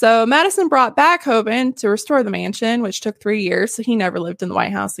 So Madison brought back Hoban to restore the mansion, which took 3 years. So he never lived in the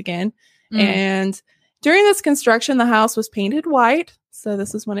White House again. And during this construction, the house was painted white. So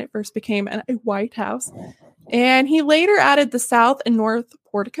this is when it first became a White House. And he later added the south and north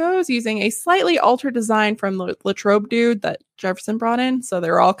porticos using a slightly altered design from the Latrobe dude that Jefferson brought in. So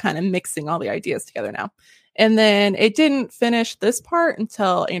they're all kind of mixing all the ideas together now. And then it didn't finish this part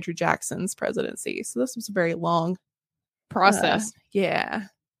until Andrew Jackson's presidency. So this was a very long process. Yeah.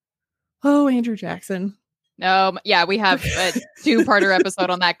 Oh, Andrew Jackson. Yeah, we have a 2-parter episode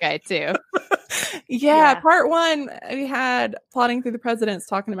on that guy too. Yeah, part 1, we had Plotting Through the Presidents,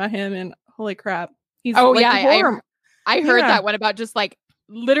 talking about him, and holy crap. I heard that one about just like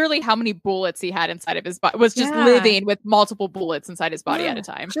literally how many bullets he had inside of his body, was just living with multiple bullets inside his body at a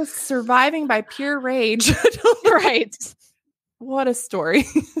time. Just surviving by pure rage. Right. What a story.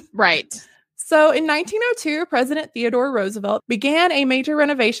 Right. So in 1902, President Theodore Roosevelt began a major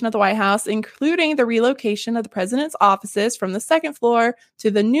renovation of the White House, including the relocation of the president's offices from the 2nd floor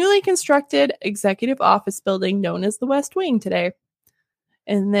to the newly constructed executive office building known as the West Wing today.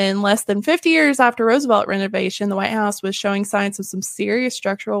 And then less than 50 years after Roosevelt renovation, the White House was showing signs of some serious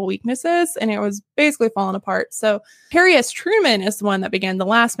structural weaknesses, and it was basically falling apart. So Harry S. Truman is the one that began the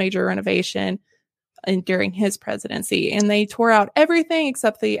last major renovation during his presidency, and they tore out everything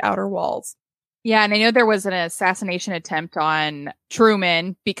except the outer walls. Yeah, and I know there was an assassination attempt on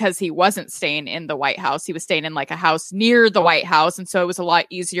Truman because he wasn't staying in the White House. He was staying in like a house near the White House, and so it was a lot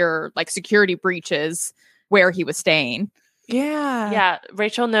easier, like security breaches where he was staying. Yeah.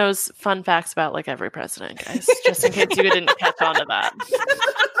 Rachel knows fun facts about like every president, guys, just in case you didn't catch on to that.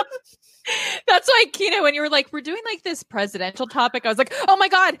 That's like, you know, when you were like, we're doing like this presidential topic, I was like, oh my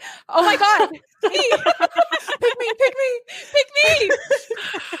god, me. pick me.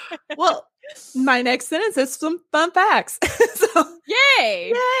 Well, my next sentence is some fun facts. So,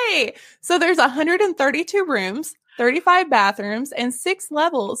 yay. So there's 132 rooms, 35 bathrooms, and 6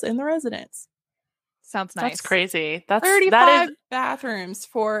 levels in the residence. Sounds nice. That's crazy. That's 35 bathrooms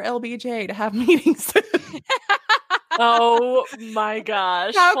for LBJ to have meetings. Oh my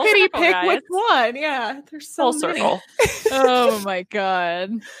gosh. How Full could he circle, pick guys. which one? Yeah, there's so Full many. circle. Oh my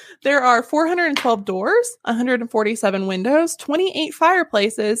god. There are 412 doors, 147 windows, 28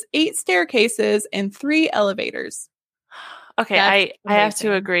 fireplaces, 8 staircases, and 3 elevators. Okay, That's I have to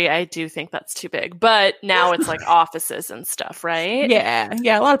amazing. agree. I do think that's too big. But now it's like offices and stuff, right? Yeah,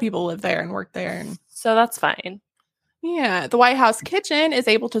 a lot of people live there and work there. And So that's fine. yeah, the White House kitchen is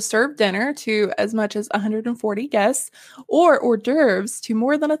able to serve dinner to as much as 140 guests or hors d'oeuvres to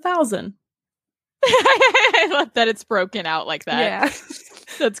more than 1,000. I love that it's broken out like that. Yeah.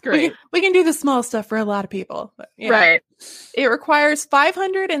 That's great. We can do the small stuff for a lot of people. But, yeah. Right. It requires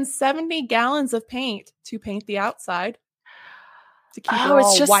 570 gallons of paint to paint the outside to keep it Oh, it's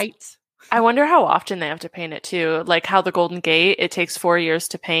all just- white. I wonder how often they have to paint it too. Like how the Golden Gate, it takes 4 years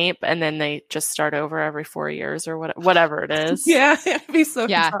to paint, and then they just start over every 4 years or whatever it is. Yeah, it'd be so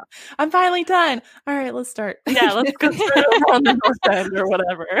Yeah. tough. I'm finally done. All right, let's start. Yeah, let's go on the North End or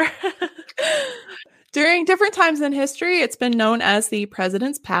whatever. During different times in history, it's been known as the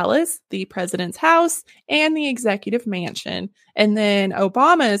President's Palace, the President's House, and the Executive Mansion. And then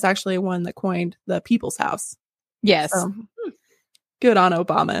Obama is actually one that coined the People's House. Yes. So, good on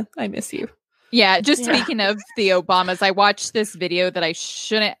Obama. I miss you. Yeah, just Yeah. speaking of the Obamas, I watched this video that I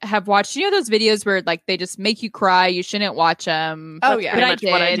shouldn't have watched. You know those videos where like they just make you cry, you shouldn't watch them. Oh, That's yeah. pretty But I much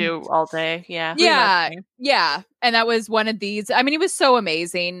what I did. do all day. Yeah. Yeah, yeah. And that was one of these. I mean, it was so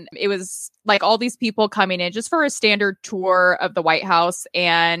amazing. It was like all these people coming in just for a standard tour of the White House,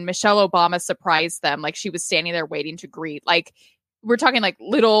 and Michelle Obama surprised them. Like she was standing there waiting to greet. Like we're talking like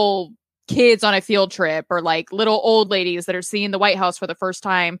little kids on a field trip or like little old ladies that are seeing the White House for the first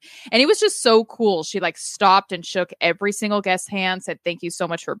time. And it was just so cool. She like stopped and shook every single guest's hand, said, "Thank you so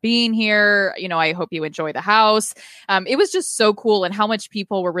much for being here. You know, I hope you enjoy the house." It was just so cool, and how much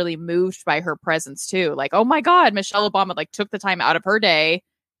people were really moved by her presence too. Like, oh my God, Michelle Obama like took the time out of her day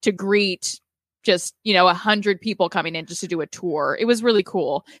to greet just, 100 people coming in just to do a tour. It was really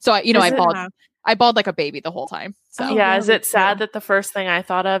cool. So I bawled like a baby the whole time. So Oh, Yeah, yeah, is it that's sad cool. that the first thing I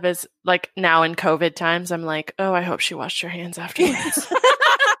thought of is like now in COVID times, I'm like, oh, I hope she washed her hands afterwards.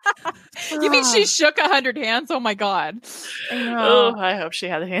 you mean she shook 100 hands? Oh my God. I know. Oh, I hope she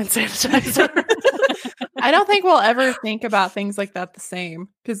had a hand sanitizer. I don't think we'll ever think about things like that the same.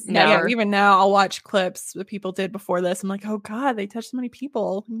 Because Never. even now, I'll watch clips that people did before this. I'm like, oh God, they touched so many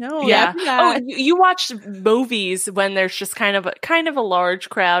people. No, Yeah. don't do Oh, that. you watch movies when there's just kind of a large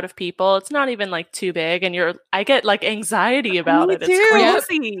crowd of people. It's not even like too big, and I get like anxiety about Me it. too. It's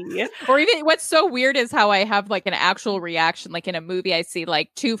crazy. Or even what's so weird is how I have like an actual reaction. Like in a movie, I see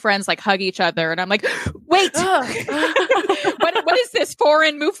like two friends like hug each other, and I'm like, wait, what is this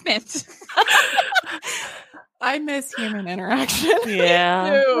foreign movement? I miss human interaction.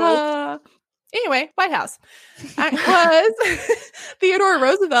 Yeah. Anyway, White House. It was Theodore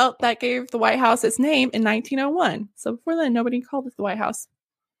Roosevelt that gave the White House its name in 1901. So before then, nobody called it the White House.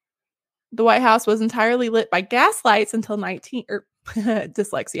 The White House was entirely lit by gas lights until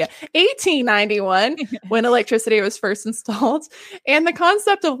 1891, when electricity was first installed. And the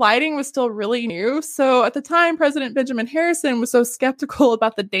concept of lighting was still really new. So at the time, President Benjamin Harrison was so skeptical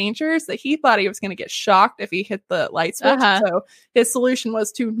about the dangers that he thought he was going to get shocked if he hit the light switch. Uh-huh. So his solution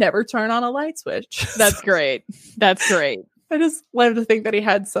was to never turn on a light switch. That's great. That's great. I just love to think that he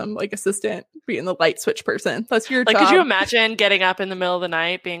had some like assistant being the light switch person. That's your Like, job. could you imagine getting up in the middle of the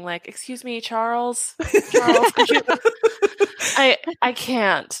night being like, "Excuse me, Charles? Charles, could you?" I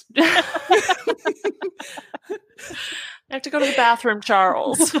can't. I have to go to the bathroom,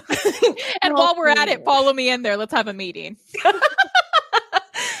 Charles. And while we're at it, follow me in there. Let's have a meeting.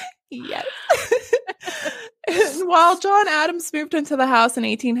 Yes. While John Adams moved into the house in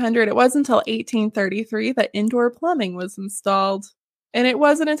 1800, it wasn't until 1833 that indoor plumbing was installed. And it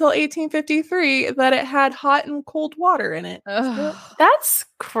wasn't until 1853 that it had hot and cold water in it. Ugh. That's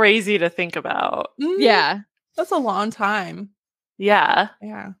crazy to think about. Yeah. That's a long time. Yeah.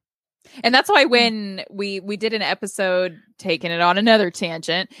 Yeah. And that's why when we did an episode, taking it on another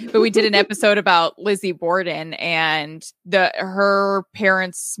tangent, but we did an episode about Lizzie Borden, and her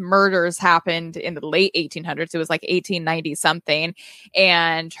parents' murders happened in the late 1800s. It was like 1890 something,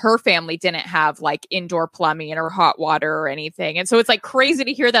 and her family didn't have like indoor plumbing or hot water or anything. And so it's like crazy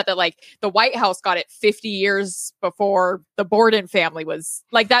to hear that like the White House got it 50 years before the Borden family was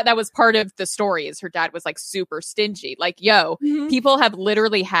like that. That was part of the story, is her dad was like super stingy. Like, yo, people have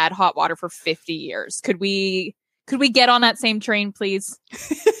literally had hot water for 50 years. Could we get on that same train, please?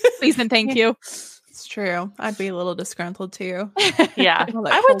 Please and thank you. It's true. I'd be a little disgruntled too. Yeah. All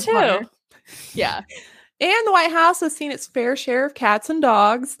that I would cold too. water. Yeah. And the White House has seen its fair share of cats and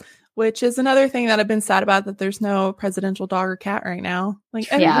dogs. which is another thing that I've been sad about, that there's no presidential dog or cat right now. Like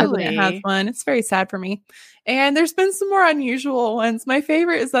every president has one. It's very sad for me. And there's been some more unusual ones. My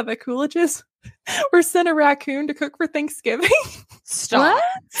favorite is that the Coolidges were sent a raccoon to cook for Thanksgiving. Stop. What?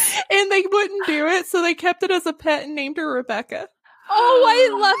 And they wouldn't do it, so they kept it as a pet and named her Rebecca. Oh,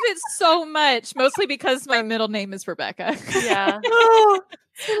 I love it so much. Mostly because my middle name is Rebecca. Yeah. Oh,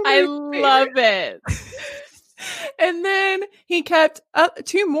 I love it. And then he kept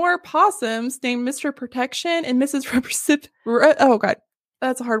two more possums named Mr. Protection and Mrs. Oh God,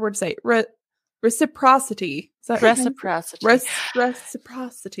 that's a hard word to say. Reciprocity. Is that Reciprocity.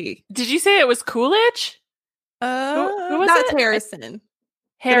 Reciprocity. Did you say it was Coolidge? Who was that's it? Harrison.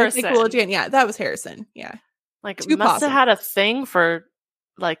 Harrison. Coolidge, yeah, that was Harrison. Yeah. Like, Two must possums. have had a thing for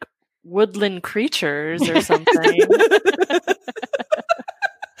like woodland creatures or something.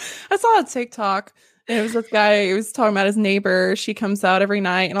 I saw a TikTok. And it was this guy, he was talking about his neighbor. She comes out every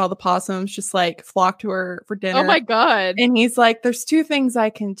night and all the possums just like flock to her for dinner. Oh my God. And he's like, there's two things I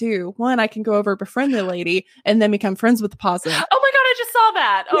can do. One, I can go over befriend the lady and then become friends with the possum. Oh my God, I just saw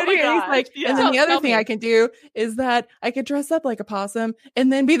that. Oh my He's God. like, and then the other thing I can do is that I could dress up like a possum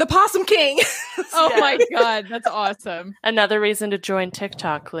and then be the possum king. Oh my God. That's awesome. Another reason to join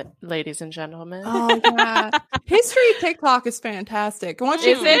TikTok, ladies and gentlemen. Oh yeah. History TikTok is fantastic. Once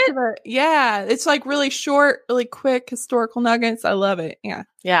you Is get it? to the, yeah, it's like really short, really quick historical nuggets. I love it. Yeah.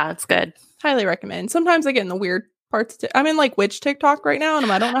 Yeah, it's good. Highly recommend. Sometimes I get in the weird parts. I'm in like witch TikTok right now, and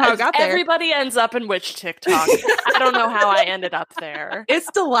I don't know how I got there. Everybody ends up in witch TikTok. I don't know how I ended up there.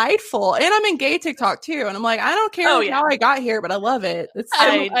 It's delightful, and I'm in gay TikTok too. And I'm like, I don't care how I got here, but I love it. It's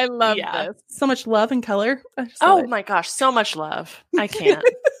I love this. So much love and color. I just love Oh it. my gosh, so much love. I can't.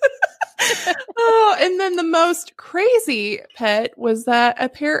 Oh, and then the most crazy pet was that a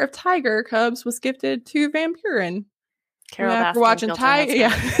pair of tiger cubs was gifted to Van Buren. Carol after Baskin watching killed her Tiger, yeah,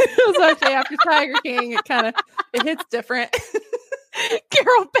 husband. it was actually after Tiger King. It hits different.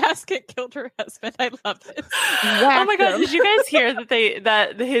 Carol Baskin killed her husband. I love this. Oh my God, did you guys hear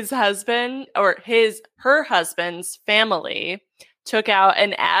that his husband or her husband's family took out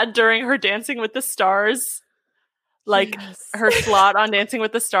an ad during her Dancing with the Stars, like her slot on Dancing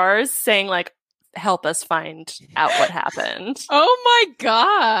with the Stars, saying like, help us find out what happened. Oh my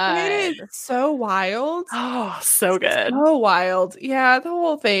God. It is so wild. Oh, so good. So wild. Yeah, the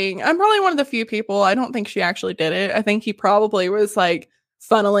whole thing. I'm probably one of the few people. I don't think she actually did it. I think he probably was like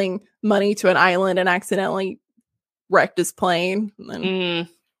funneling money to an island and accidentally wrecked his plane.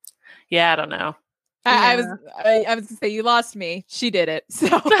 Yeah, I don't know. I was gonna say, you lost me. She did it. So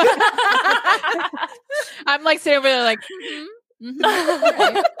I'm like sitting over there like,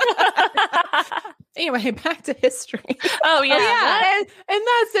 right. Anyway, back to history. Oh yeah. And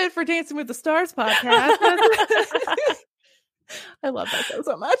that's it for Dancing with the Stars podcast. I love that show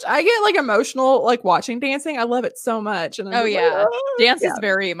so much. I get like emotional like watching dancing. I love it so much. And I'm dance is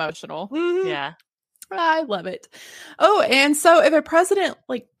very emotional. Mhm. Yeah. I love it. Oh, and so if a president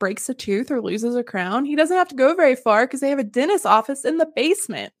like breaks a tooth or loses a crown, he doesn't have to go very far because they have a dentist office in the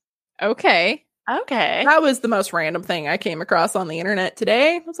basement. Okay. That was the most random thing I came across on the internet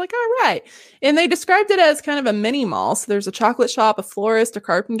today. I was like, all right. And they described it as kind of a mini mall. So there's a chocolate shop, a florist, a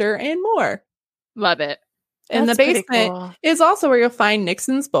carpenter, and more. Love it. And the basement is also where you'll find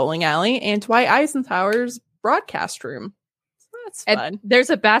Nixon's bowling alley and Dwight Eisenhower's broadcast room. So that's fun. And there's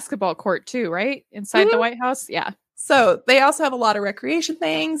a basketball court too, right? Inside the White House? Yeah. So they also have a lot of recreation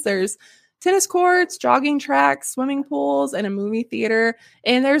things. There's tennis courts, jogging tracks, swimming pools, and a movie theater.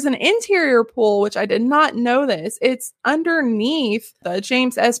 And there's an interior pool, which I did not know this. It's underneath the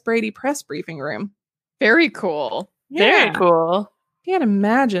James S. Brady press briefing room. Very cool. Very cool. You can't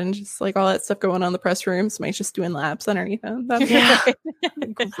imagine just like all that stuff going on in the press room. Somebody's just doing laps underneath them. That'd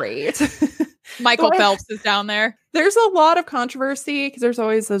be great. Michael Phelps is down there. There's a lot of controversy because there's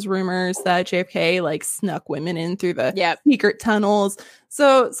always those rumors that JFK like snuck women in through the secret tunnels.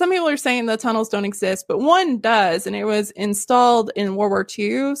 So some people are saying the tunnels don't exist, but one does, and it was installed in World War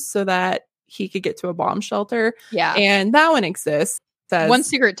II so that he could get to a bomb shelter. Yeah, and that one exists. One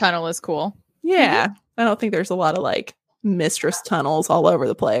secret tunnel is cool. Yeah, I don't think there's a lot of like mistress tunnels all over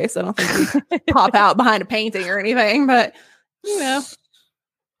the place. I don't think you pop out behind a painting or anything, but you know,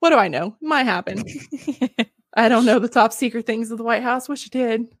 what do I know? It might happen. I don't know the top secret things of the White House. Wish I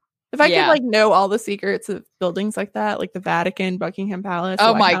did. If I could like know all the secrets of buildings like that, like the Vatican, Buckingham Palace.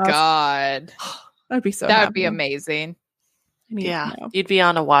 Oh my God. I'd be so That happy. would be amazing. Yeah. You'd be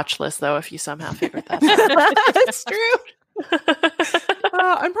on a watch list though if you somehow figured that out. That's true.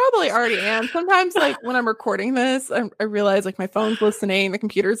 I'm probably already am. Sometimes, like when I'm recording this, I realize like my phone's listening, the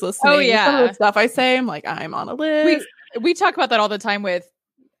computer's listening. Oh yeah, some of the stuff I say, I'm like, I'm on a list. We talk about that all the time with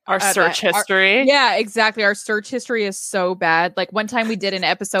Our search history. Yeah, exactly. Our search history is so bad. Like one time we did an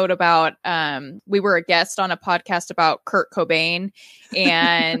episode about, we were a guest on a podcast about Kurt Cobain.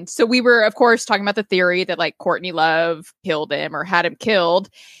 And so we were, of course, talking about the theory that like Courtney Love killed him or had him killed.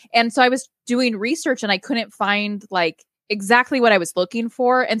 And so I was doing research and I couldn't find like exactly what I was looking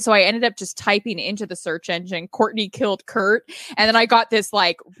for. And so I ended up just typing into the search engine, Courtney killed Kurt. And then I got this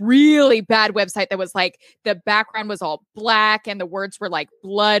like really bad website that was like, the background was all black and the words were like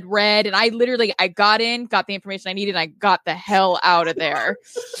blood red. And I got the information I needed. And I got the hell out of there.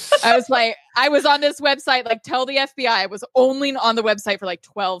 I was on this website, like tell the FBI. I was only on the website for like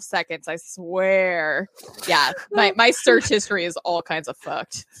 12 seconds. I swear. Yeah. My search history is all kinds of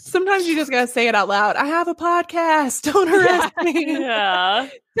fucked. Sometimes you just got to say it out loud. I have a podcast. Don't harass me. Yeah.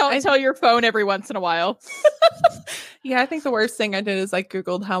 Tell your phone every once in a while. Yeah, I think the worst thing I did is I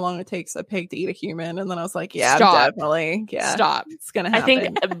Googled how long it takes a pig to eat a human. And then I was like, yeah, Stop. definitely. Yeah. Stop. It's going to happen. I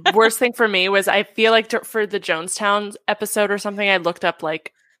think the worst thing for me was I feel like for the Jonestown episode or something, I looked up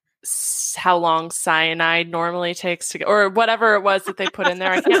like how long cyanide normally takes to or whatever it was that they put in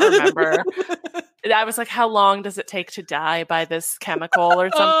there. I can't remember. I was like, how long does it take to die by this chemical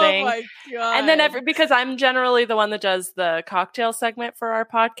or something? Oh my God. And then because I'm generally the one that does the cocktail segment for our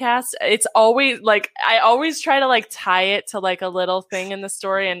podcast, it's always like, I always try to like tie it to like a little thing in the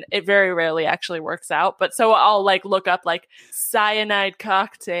story, and it very rarely actually works out. But so I'll like look up like cyanide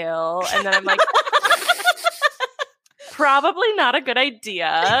cocktail, and then I'm like, probably not a good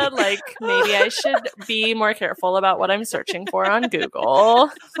idea. Like maybe I should be more careful about what I'm searching for on Google.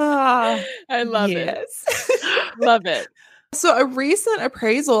 I love it. Love it. So a recent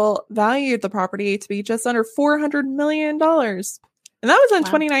appraisal valued the property to be just under $400 million. And that was in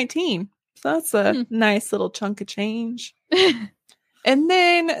 2019. So that's a nice little chunk of change. And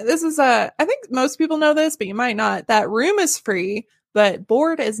then this is I think most people know this, but you might not. That room is free, but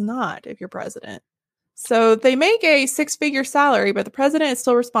board is not if you're president. So they make a 6-figure salary, but the president is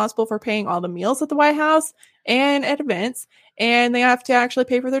still responsible for paying all the meals at the White House and at events, and they have to actually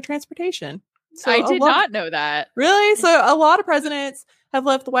pay for their transportation. So I did not know that. Really? So a lot of presidents have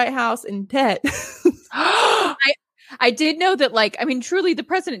left the White House in debt. I did know that, like, I mean, truly, the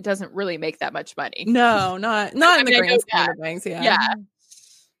president doesn't really make that much money. No, not in the grand scheme of things. Yeah.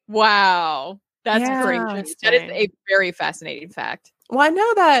 Wow. That's great. That is a very fascinating fact. Well, I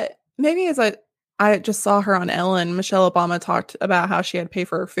know that maybe I just saw her on Ellen. Michelle Obama talked about how she had to pay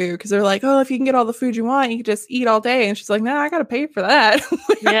for her food because they're like, oh, if you can get all the food you want, you can just eat all day. And she's like, no, I got to pay for that.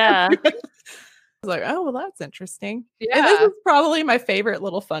 Yeah. I was like, oh, well, that's interesting. Yeah. And this is probably my favorite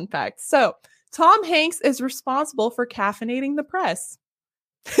little fun fact. So Tom Hanks is responsible for caffeinating the press.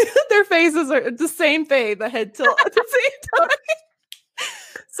 Their faces are the same thing, the head tilt at the same time.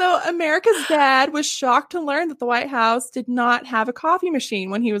 So America's Dad was shocked to learn that the White House did not have a coffee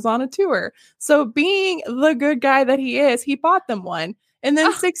machine when he was on a tour. So being the good guy that he is, he bought them one. And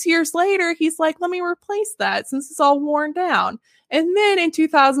then 6 years later, he's like, let me replace that since it's all worn down. And then in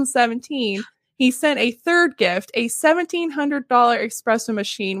 2017, he sent a third gift, a $1,700 espresso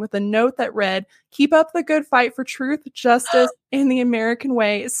machine with a note that read, keep up the good fight for truth, justice, and the American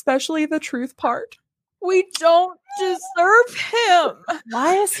way, especially the truth part. We don't deserve him.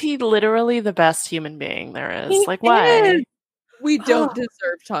 Why is he literally the best human being there is? He why? is. We don't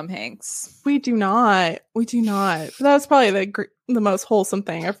deserve Tom Hanks. We do not. We do not. That was probably the most wholesome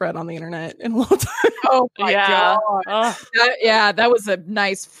thing I've read on the internet in a long time. Oh my Yeah. God. That was a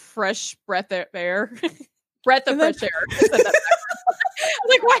nice fresh breath of air. Breath of fresh air. I said that backwards. I was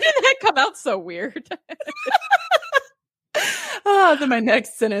like, why did that come out so weird? Then my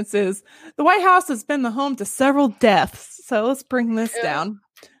next sentence is, the White House has been the home to several deaths. So let's bring this down.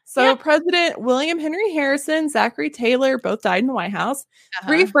 So President William Henry Harrison, Zachary Taylor, both died in the White House.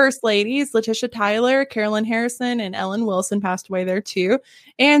 3 first ladies, Letitia Tyler, Carolyn Harrison, and Ellen Wilson passed away there too.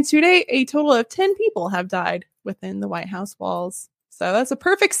 And to date, a total of 10 people have died within the White House walls. So that's a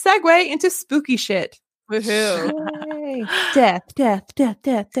perfect segue into spooky shit. Woohoo. Yay. Death.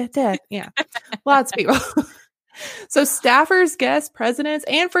 Yeah. Lots of people. So staffers, guests, presidents,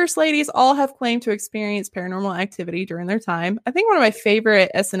 and first ladies all have claimed to experience paranormal activity during their time. I think one of my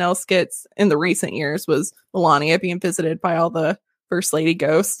favorite SNL skits in the recent years was Melania being visited by all the first lady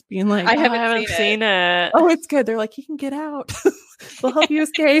ghosts, being like, I haven't seen it. Oh, it's good. They're like, you can get out. They'll help you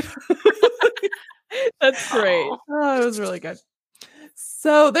escape. That's great. Oh, it was really good.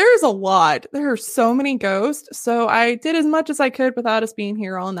 So there's a lot. There are so many ghosts. So I did as much as I could without us being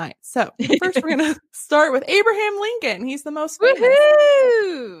here all night. So first we're going to start with Abraham Lincoln. He's the most famous.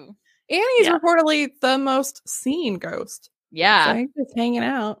 Woohoo! And he's reportedly the most seen ghost. Yeah. So he's just hanging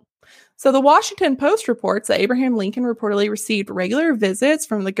out. So the Washington Post reports that Abraham Lincoln reportedly received regular visits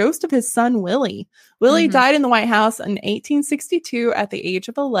from the ghost of his son, Willie. Willie died in the White House in 1862 at the age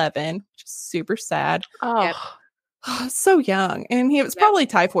of 11, which is super sad. Oh, So young. And it was probably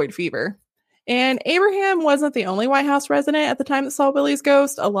typhoid fever. And Abraham wasn't the only White House resident at the time that saw Willie's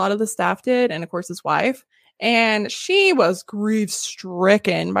ghost. A lot of the staff did, and of course his wife. And she was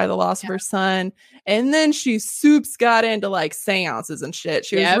grief-stricken by the loss of her son. And then she got into like seances and shit.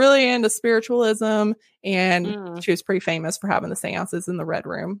 She was really into spiritualism, and she was pretty famous for having the seances in the Red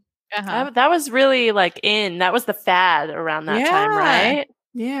Room. that was really like that was the fad around that time, right?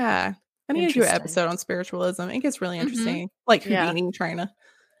 Yeah. I need to do an episode on spiritualism. It gets really interesting. Like Houdini trying to.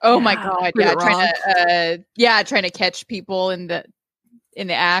 Oh my God. Trying to catch people in the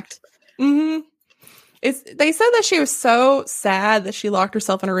act. They said that she was so sad that she locked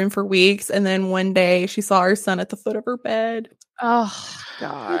herself in a room for weeks, and then one day she saw her son at the foot of her bed. Oh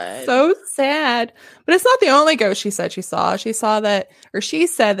God. So sad. But it's not the only ghost she said she saw. She said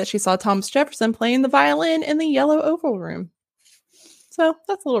that she saw Thomas Jefferson playing the violin in the Yellow Oval Room. So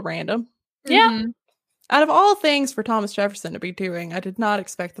that's a little random. Yeah. Out of all things for Thomas Jefferson to be doing, I did not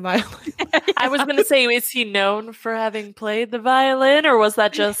expect the violin. I was going to say, is he known for having played the violin, or was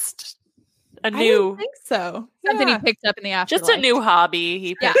that just I don't think so. Something he picked up in the afterlife. Just a new hobby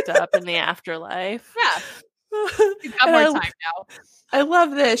he picked up in the afterlife. Yeah. He's got more time now. I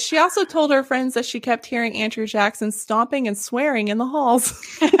love this. She also told her friends that she kept hearing Andrew Jackson stomping and swearing in the halls.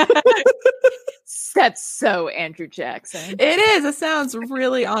 That's so Andrew Jackson. It is. It sounds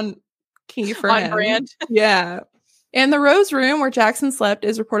really on key for him. On brand. Yeah. And the Rose Room where Jackson slept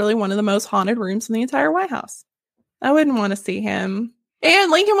is reportedly one of the most haunted rooms in the entire White House. I wouldn't want to see him.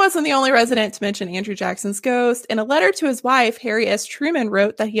 And Lincoln wasn't the only resident to mention Andrew Jackson's ghost. In a letter to his wife, Harry S. Truman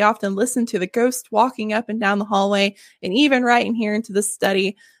wrote that he often listened to the ghost walking up and down the hallway, and even right in here into the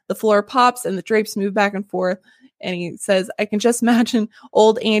study, the floor pops and the drapes move back and forth. And he says, I can just imagine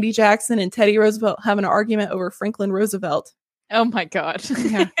old Andy Jackson and Teddy Roosevelt having an argument over Franklin Roosevelt. Oh my God.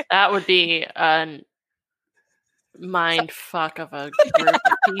 Yeah. That would be a mind fuck of a group of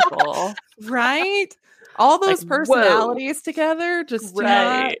people. Right? All those personalities together just do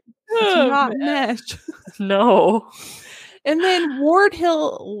not mesh. No. And then Ward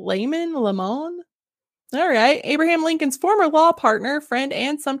Hill Lamon. All right. Abraham Lincoln's former law partner, friend,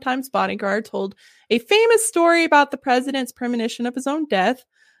 and sometimes bodyguard told a famous story about the president's premonition of his own death.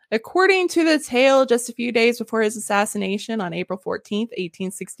 According to the tale, just a few days before his assassination on April 14th,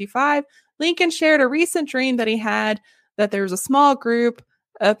 1865, Lincoln shared a recent dream that he had that there was a small group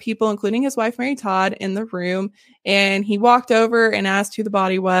of people, including his wife, Mary Todd, in the room. And he walked over and asked who the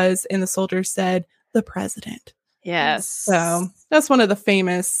body was. And the soldiers said, the president. Yes. So that's one of the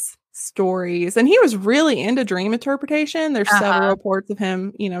famous stories. And he was really into dream interpretation. There's several reports of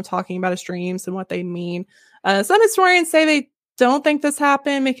him, talking about his dreams and what they mean. Some historians say they don't think this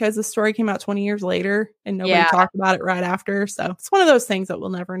happened because the story came out 20 years later and nobody talked about it right after. So it's one of those things that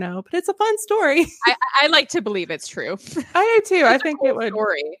we'll never know, but it's a fun story. I like to believe it's true. I do too. I think it would.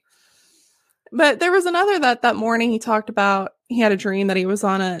 Story. But there was another that morning he talked about. He had a dream that he was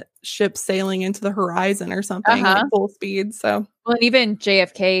on a ship sailing into the horizon or something at full speed. So, well, and even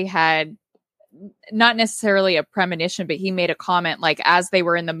JFK had not necessarily a premonition, but he made a comment like as they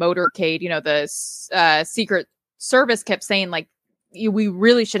were in the motorcade, the Secret Service kept saying like, we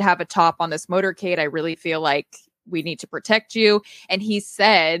really should have a top on this motorcade. I really feel like we need to protect you. And he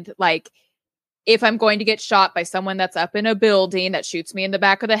said like, if I'm going to get shot by someone that's up in a building that shoots me in the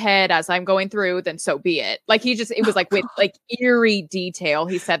back of the head as I'm going through, then so be it. Like it was like with like eerie detail.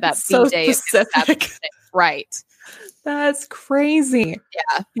 He said that so specific. Right. That's crazy.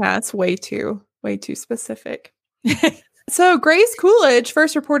 Yeah. It's way too specific. So Grace Coolidge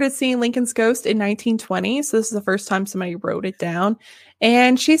first reported seeing Lincoln's ghost in 1920. So this is the first time somebody wrote it down.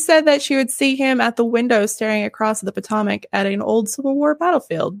 And she said that she would see him at the window staring across the Potomac at an old Civil War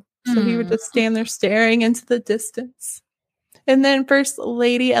battlefield. So he would just stand there staring into the distance. And then First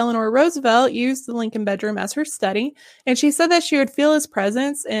Lady Eleanor Roosevelt used the Lincoln bedroom as her study. And she said that she would feel his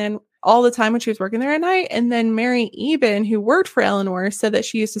presence and all the time when she was working there at night. And then Mary Eben, who worked for Eleanor, said that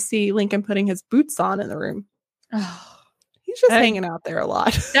she used to see Lincoln putting his boots on in the room. He's just hanging out there a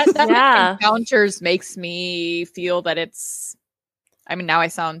lot. That encounters makes me feel that it's, I mean, now I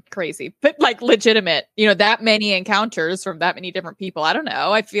sound crazy, but like legitimate, that many encounters from that many different people. I don't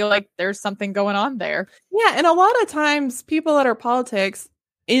know. I feel like there's something going on there. Yeah. And a lot of times people that are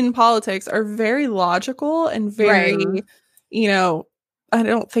in politics are very logical and very, I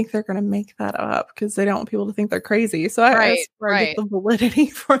don't think they're going to make that up because they don't want people to think they're crazy. So I get the validity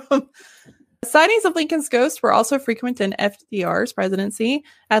from Sightings of Lincoln's ghost were also frequent in FDR's presidency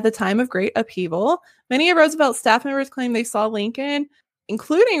at the time of great upheaval. Many of Roosevelt's staff members claimed they saw Lincoln,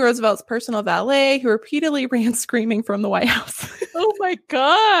 including Roosevelt's personal valet, who repeatedly ran screaming from the White House. Oh my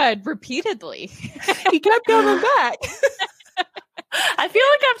God, repeatedly. He kept coming back. I feel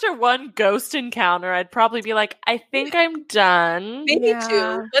like after one ghost encounter, I'd probably be like, I think I'm done. Maybe Yeah.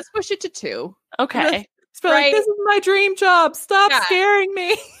 2. Let's push it to 2. Okay. It's like, this is my dream job. Stop scaring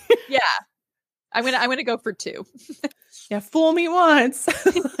me. Yeah. I'm gonna go for 2. Yeah, fool me once.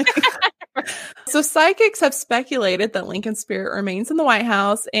 So psychics have speculated that Lincoln's spirit remains in the White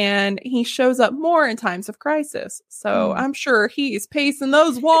House and he shows up more in times of crisis. So I'm sure he's pacing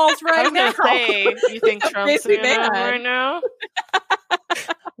those walls I right was now. gonna say, you think Trump's Busy in it man. right now?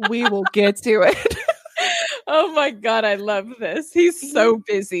 We will get to it. Oh my God, I love this. He's so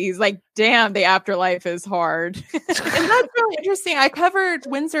busy. He's like, damn, the afterlife is hard. And that's really interesting. I covered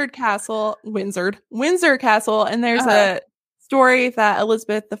Windsor Castle, and there's a story that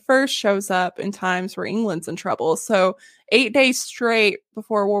Elizabeth I shows up in times where England's in trouble. So 8 days straight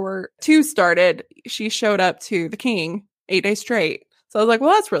before World War II started, she showed up to the king 8 days straight. So I was like,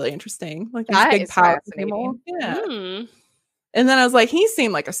 well, that's really interesting. Like these That big is power fascinating. people. Yeah. Hmm. And then I was like, he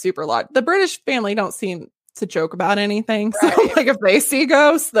seemed like a super lot. The British family don't seem to joke about anything. So Right. like if they see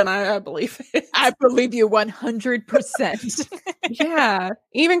ghosts, then I believe it. I believe you 100%. Yeah.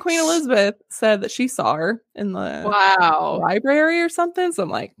 Even Queen Elizabeth said that she saw her in the Wow. library or something. So I'm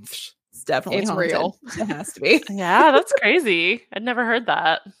like, it's definitely It's haunted. real. It has to be. Yeah, that's crazy. I'd never heard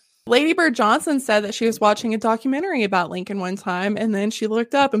that. Lady Bird Johnson said that she was watching a documentary about Lincoln one time, and then she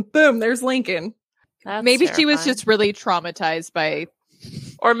looked up and boom, there's Lincoln. That's Maybe she was terrifying. just really traumatized by.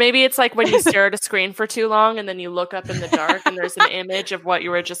 Or maybe it's like when you stare at a screen for too long and then you look up in the dark and there's an image of what you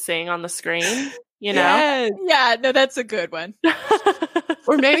were just seeing on the screen, you know? Yes. Yeah, no, that's a good one.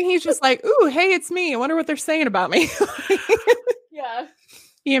 Or maybe he's just like, ooh, hey, it's me. I wonder what they're saying about me. Yeah.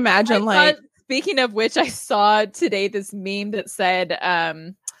 You imagine, like, Speaking of which, I saw today this meme that said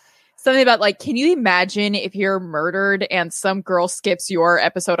something about like, can you imagine if you're murdered and some girl skips your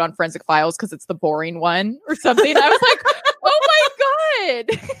episode on Forensic Files because it's the boring one or something? I was like, oh my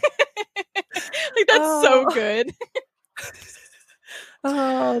God. Like, that's so good.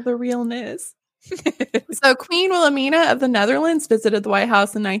 oh, the realness. So Queen Wilhelmina of the Netherlands visited the White House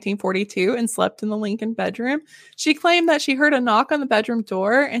in 1942 and slept in the Lincoln bedroom. She claimed that she heard a knock on the bedroom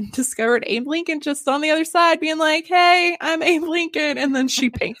door and discovered Abe Lincoln just on the other side being like, hey, I'm Abe Lincoln. And then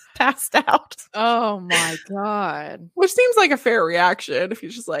she passed out. Oh my God. Which seems like a fair reaction if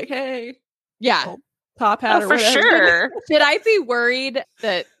you're just like, hey, Yeah. top hat or for whatever. sure. Should I be worried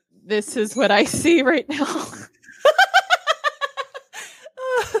that this is what I see right now?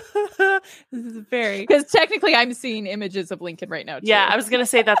 This is very Because technically I'm seeing images of Lincoln right now, too. Yeah, I was going to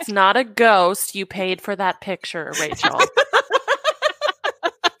say that's not a ghost. You paid for that picture, Rachel.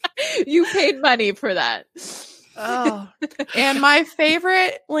 You paid money for that. Oh. And my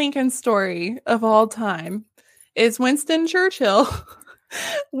favorite Lincoln story of all time is Winston Churchill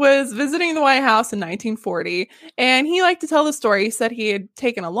was visiting the White House in 1940, and he liked to tell the story. He said he had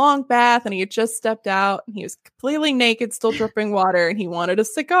taken a long bath and he had just stepped out and he was completely naked, still dripping water, and he wanted a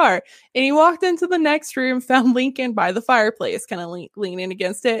cigar. And he walked into the next room, found Lincoln by the fireplace, kind of leaning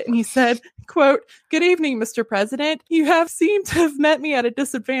against it, and he said, quote, "Good evening, Mr. President. You have seemed to have met me at a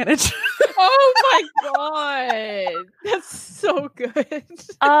disadvantage." Oh my God. That's so good.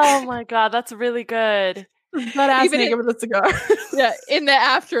 Oh my God, that's really good. That ass Even naked with a cigar. Yeah. In the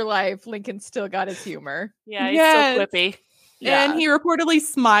afterlife, Lincoln still got his humor. Yeah, he's Yes. so quippy. Yeah. And he reportedly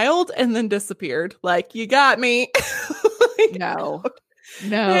smiled and then disappeared. Like, you got me. Like, No.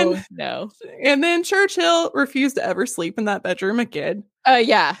 And- No. And then Churchill refused to ever sleep in that bedroom again.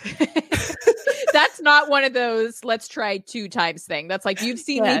 Yeah. That's not one of those let's try 2 times thing. That's like, you've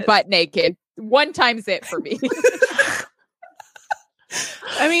seen me Yes. butt naked. 1 time's it for me.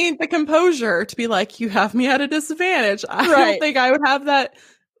 I mean, the composure to be like, you have me at a disadvantage. I don't Right. think I would have that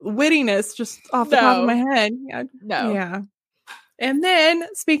wittiness just off the top of No. my head. Yeah. No. Yeah. And then,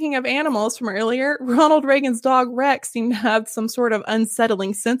 speaking of animals from earlier, Ronald Reagan's dog Rex seemed to have some sort of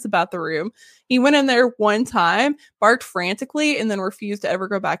unsettling sense about the room. He went in there one time, barked frantically, and then refused to ever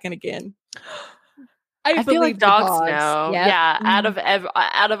go back in again. I feel believe like the dogs dogs. know. Yep. Yeah,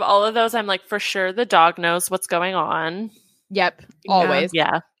 out of all of those, I'm like, for sure the dog knows what's going on. Yep. Always.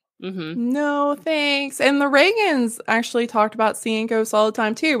 Yeah. Mm-hmm. No, thanks. And the Reagans actually talked about seeing ghosts all the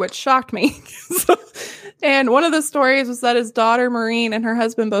time too, which shocked me. And one of the stories was that his daughter Maureen and her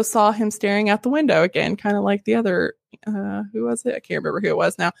husband both saw him staring out the window again, kind of like the other. Who was it? I can't remember who it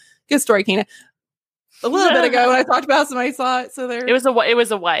was now. Good story, Keena. a little bit ago when I talked about somebody saw it. So it was a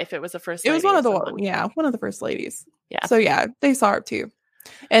wife. It was a first lady. It was one of the first ladies. Yeah. So yeah, they saw her too.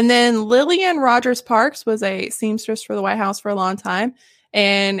 And then Lillian Rogers Parks was a seamstress for the White House for a long time.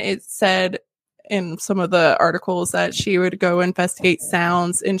 And it said in some of the articles that she would go investigate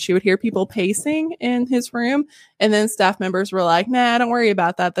sounds and she would hear people pacing in his room. And then staff members were like, nah, don't worry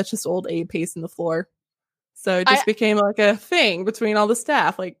about that. That's just old Abe pacing the floor. So it just became like a thing between all the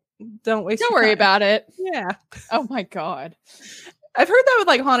staff. Like, don't worry about it. Yeah. Oh my God. I've heard that with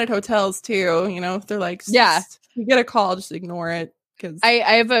like haunted hotels too. You know, if they're like, yeah, you get a call, just ignore it. Because I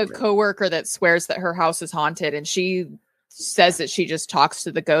have a coworker that swears that her house is haunted, and she says that she just talks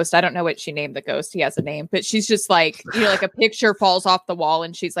to the ghost. I don't know what she named the ghost. He has a name, but she's just like, you know, like a picture falls off the wall,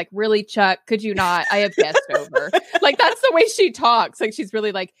 and she's like, "Really, Chuck? Could you not? I have guests over." Like that's the way she talks. Like she's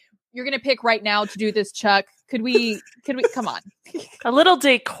really like, "You're gonna pick right now to do this, Chuck. Could we come on? A little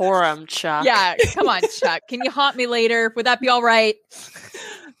decorum, Chuck." Yeah, come on, Chuck. Can you haunt me later? Would that be all right?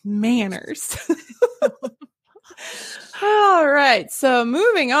 Manners. All right. So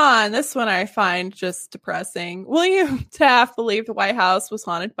moving on, this one I find just depressing. William Taft believed the White House was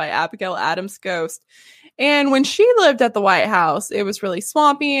haunted by Abigail Adams' ghost. And when she lived at the White House, it was really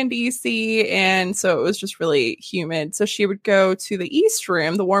swampy in DC. And so it was just really humid. So she would go to the East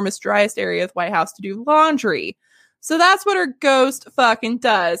Room, the warmest, driest area of the White House, to do laundry. So that's what her ghost fucking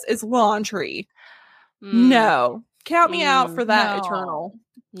does, is laundry. No. Count me out for that eternal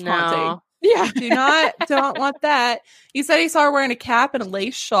haunting. Yeah. Don't want that. He said he saw her wearing a cap and a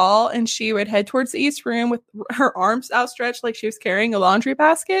lace shawl, and she would head towards the East Room with her arms outstretched like she was carrying a laundry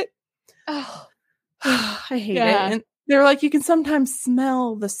basket. Oh, I hate it. And they were like, you can sometimes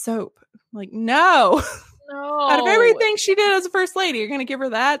smell the soap. I'm like, no. Out of everything she did as a first lady, you're going to give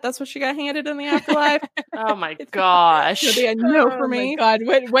her that? That's what she got handed in the afterlife? Oh my gosh. So they had no for me. God,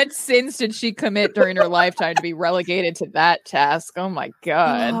 what sins did she commit during her lifetime to be relegated to that task? Oh my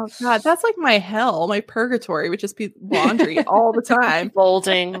God. Oh God, that's like my hell. My purgatory would just be laundry all the time.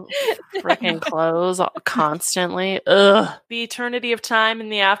 Folding freaking clothes constantly. Ugh. The eternity of time in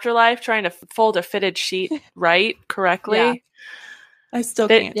the afterlife trying to fold a fitted sheet correctly. Yeah. I still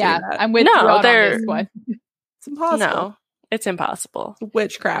can't do that. I'm with you on this one. It's impossible. No, it's impossible.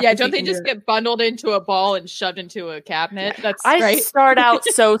 Witchcraft. Yeah, don't they just get bundled into a ball and shoved into a cabinet? That's I right. start out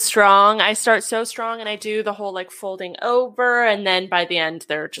so strong. I start so strong and I do the whole like folding over, and then by the end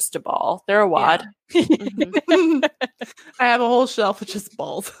they're just a ball. They're a wad. Yeah. I have a whole shelf with just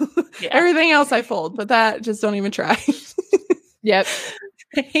balls. Yeah. Everything else I fold, but that just don't even try. Yep.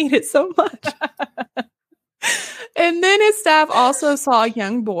 I hate it so much. And then his staff also saw a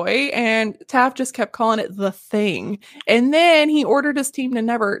young boy, and Taft just kept calling it the thing. And then he ordered his team to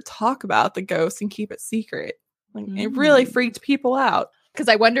never talk about the ghost and keep it secret. Like, it really freaked people out. Because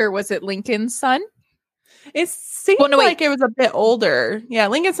I wonder, was it Lincoln's son? It seemed like it was a bit older. Yeah,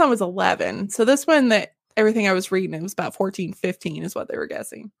 Lincoln's son was 11. So this one, that everything I was reading, it was about 14, 15 is what they were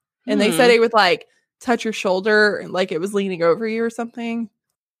guessing. And they said it would like touch your shoulder and like it was leaning over you or something.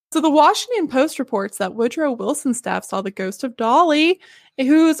 So the Washington Post reports that Woodrow Wilson's staff saw the ghost of Dolly,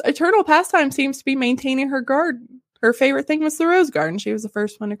 whose eternal pastime seems to be maintaining her garden. Her favorite thing was the rose garden. She was the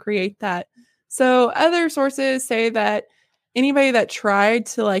first one to create that. So other sources say that anybody that tried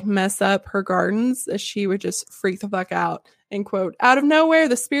to like mess up her gardens, she would just freak the fuck out. And quote, out of nowhere,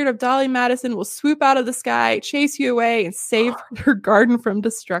 the spirit of Dolly Madison will swoop out of the sky, chase you away, and save her garden from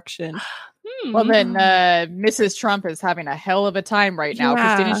destruction. Well, then Mrs. Trump is having a hell of a time right now,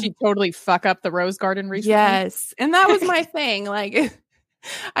 because didn't she totally fuck up the rose garden recently? Yes. And that was my thing. Like,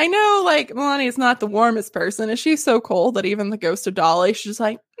 I know, like, Melania is not the warmest person, and she's so cold that even the ghost of Dolly, she's just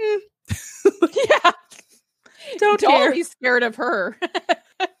like, yeah. Don't care. Dolly's scared of her.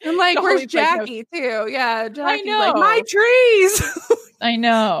 And like, where's Jackie, too? Yeah, Jackie's like, my trees! I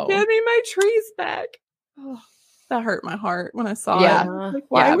know. Give me my trees back. Oh, that hurt my heart when I saw it. Like,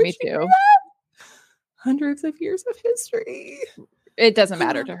 why would me too. Do that? Hundreds of years of history. It doesn't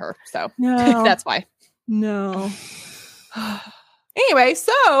matter to her, so no. That's why. No. Anyway,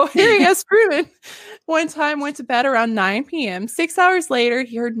 so here he is proven. One time went to bed around 9 p.m. 6 hours later,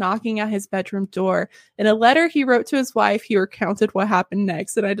 he heard knocking at his bedroom door. In a letter he wrote to his wife, he recounted what happened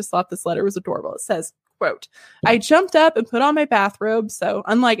next. And I just thought this letter was adorable. It says, quote, I jumped up and put on my bathrobe. So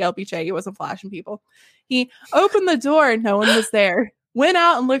unlike LBJ, he wasn't flashing people. He opened the door and no one was there. Went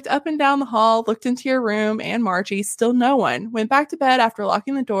out and looked up and down the hall, looked into your room and Margie, still no one. Went back to bed after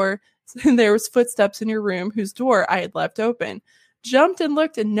locking the door. And there was footsteps in your room whose door I had left open. Jumped and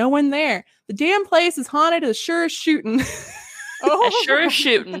looked and no one there. The damn place is haunted as sure as shooting. I sure is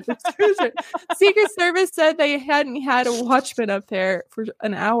shooting. Secret Service said they hadn't had a watchman up there for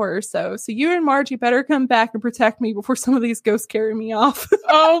an hour or so. So you and Margie better come back and protect me before some of these ghosts carry me off.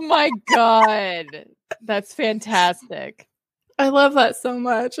 Oh my God. That's fantastic. I love that so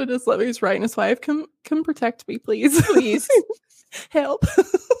much. I just love he's writing his wife. Come protect me, please. Please. Help.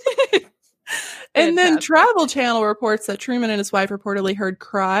 And then Travel Channel reports that Truman and his wife reportedly heard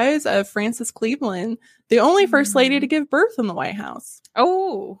cries of Frances Cleveland, the only first lady to give birth in the White House.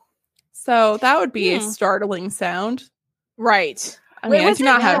 Oh. So that would be a startling sound. Right. I mean, I do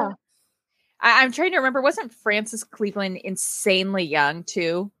not have... I'm trying to remember. Wasn't Frances Cleveland insanely young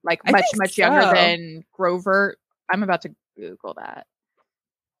too? Like I much, think much so. younger than Grover? I'm about to Google that.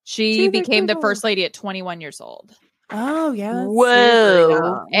 She became the first lady at 21 years old. Oh, yeah.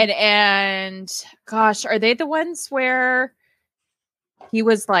 Whoa. And gosh, are they the ones where he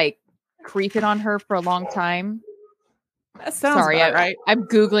was like creeping on her for a long time? That sounds about right. I'm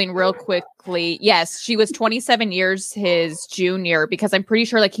Googling real quickly. Yes, she was 27 years his junior, because I'm pretty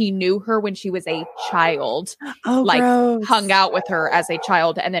sure like he knew her when she was a child. Oh, like gross. hung out with her as a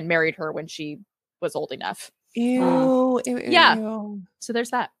child and then married her when she was old enough. Ew. Yeah. So there's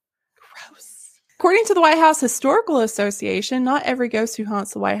that. Gross. According to the White House Historical Association, not every ghost who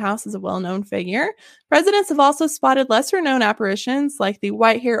haunts the White House is a well-known figure. Presidents have also spotted lesser-known apparitions, like the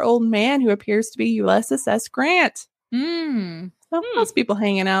white-haired old man who appears to be Ulysses S. Grant. So most people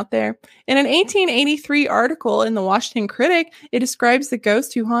hanging out there. In an 1883 article in the Washington Critic, it describes the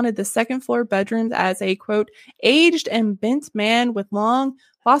ghost who haunted the second-floor bedrooms as a, quote, aged and bent man with long,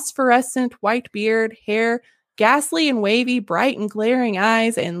 phosphorescent white beard, hair, ghastly and wavy, bright and glaring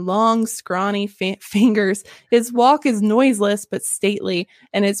eyes, and long, scrawny fingers. His walk is noiseless but stately,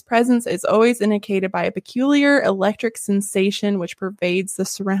 and his presence is always indicated by a peculiar electric sensation which pervades the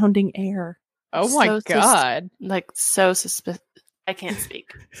surrounding air. Oh my God. So specific. I can't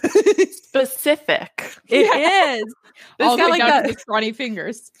speak. Specific. It is. It's got like that scrawny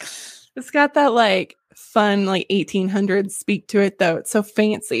fingers. It's got that like fun like 1800s speak to it though. It's so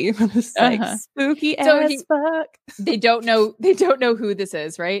fancy. It's like spooky as fuck. They don't know who this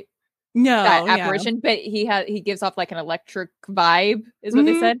is, right? No, that apparition, but he gives off like an electric vibe, is what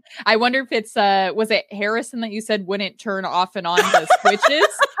they said. I wonder if it's was it Harrison that you said wouldn't turn off and on the switches?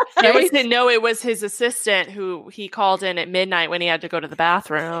 It was his assistant who he called in at midnight when he had to go to the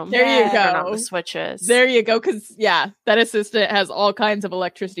bathroom. There you go. Turn on the switches. There you go. Because that assistant has all kinds of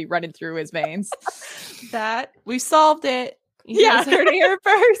electricity running through his veins. That we solved it. You guys heard it here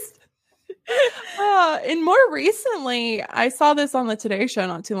first. And more recently, I saw this on the Today Show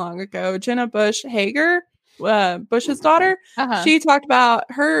not too long ago. Jenna Bush Hager, Bush's daughter, she talked about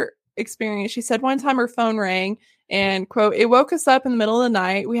her experience. She said one time her phone rang and, quote, it woke us up in the middle of the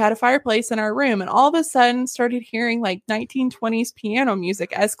night. We had a fireplace in our room and all of a sudden started hearing like 1920s piano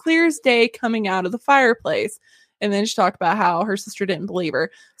music as clear as day coming out of the fireplace. And then she talked about how her sister didn't believe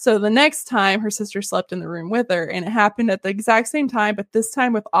her. So the next time her sister slept in the room with her, and it happened at the exact same time, but this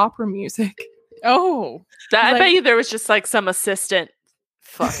time with opera music. Oh, I bet you there was just like some assistant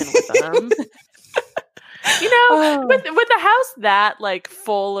fucking with them. With the house that like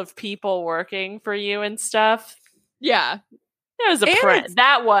full of people working for you and stuff. Yeah. There's a print.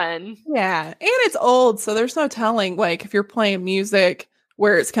 That one. Yeah. And it's old, so there's no telling like if you're playing music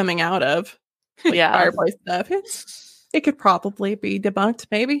where it's coming out of. Like fireplace stuff. It could probably be debunked,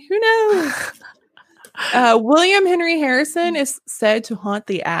 maybe. Who knows? William Henry Harrison is said to haunt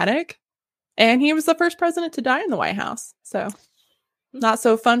the attic, and he was the first president to die in the White House. So, not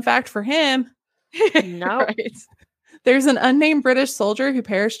so fun fact for him. No. Right. There's an unnamed British soldier who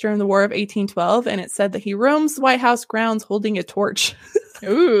perished during the War of 1812, and it said that he roams the White House grounds holding a torch.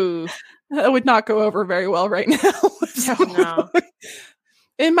 Ooh. That would not go over very well right now. No.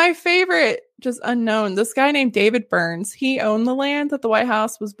 And my favorite, just unknown, this guy named David Burns, he owned the land that the White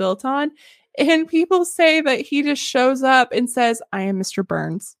House was built on. And people say that he just shows up and says, I am Mr.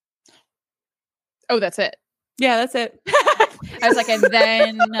 Burns. Oh, that's it. Yeah, that's it. I was like, and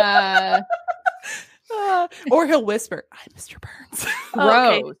then... or he'll whisper, I'm Mr. Burns.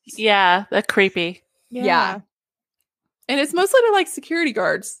 Gross. Okay. Yeah, that's creepy. Yeah. And it's mostly to like security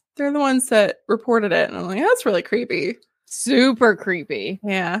guards. They're the ones that reported it. And I'm like, that's really creepy. Super creepy.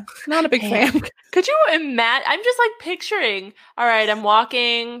 Yeah. Not a big fan. Could you imagine? I'm just like picturing, all right, I'm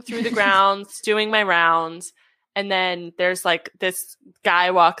walking through the grounds, doing my rounds. And then there's like this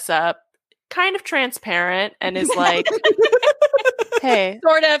guy walks up, kind of transparent, and is like, hey.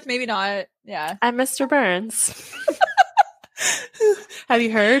 Sort of, maybe not. Yeah. I'm Mr. Burns. Have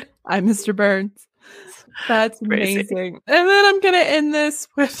you heard? I'm Mr. Burns. That's amazing. And then I'm going to end this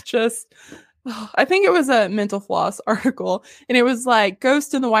with just I think it was a Mental Floss article, and it was like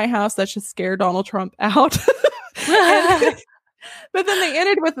ghost in the White House that should scare Donald Trump out. But then they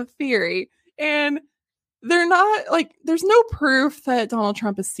ended with a theory, and they're not like, there's no proof that Donald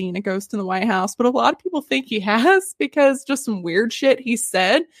Trump has seen a ghost in the White House, but a lot of people think he has because just some weird shit he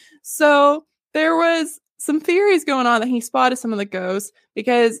said. So there was some theories going on that he spotted some of the ghosts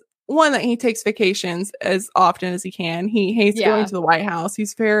because one, that he takes vacations as often as he can. He hates going to the White House.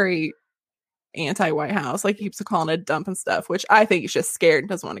 He's very anti-White House. Like, he keeps calling it a dump and stuff, which I think he's just scared and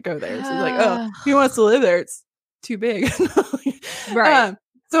doesn't want to go there. So he's like, oh, he wants to live there. It's too big. Right.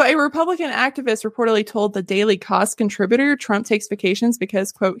 So a Republican activist reportedly told the Daily Cost contributor Trump takes vacations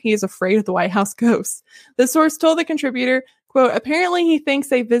because, quote, he is afraid of the White House ghosts. The source told the contributor, quote, apparently he thinks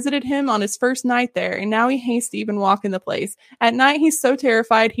they visited him on his first night there, and now he hates to even walk in the place. At night, he's so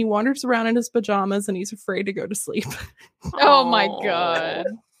terrified, he wanders around in his pajamas, and he's afraid to go to sleep. Oh my God.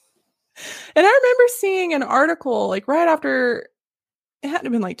 And I remember seeing an article, like, right after, it had to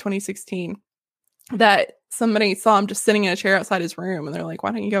have been like 2016, that somebody saw him just sitting in a chair outside his room, and they're like,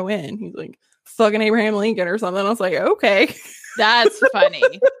 why don't you go in? He's like, fucking Abraham Lincoln or something. I was like, okay. That's funny.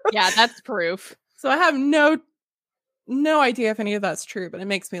 Yeah, that's proof. So I have no idea if any of that's true, but it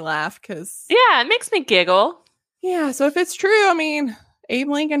makes me laugh because... Yeah, it makes me giggle. Yeah, so if it's true, I mean, Abe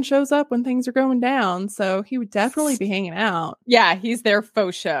Lincoln shows up when things are going down, so he would definitely be hanging out. Yeah, he's their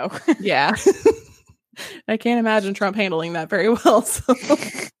faux show. Yeah. I can't imagine Trump handling that very well, so...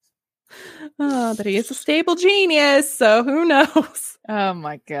 but he is a stable genius, so who knows? Oh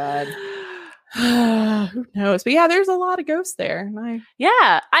my God. Who knows? But yeah, there's a lot of ghosts there. Yeah,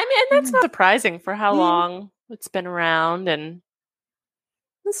 I mean, that's not surprising for how long it's been around, and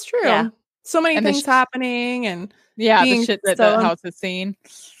that's true. Yeah. So many things happening, and the shit that the house has seen.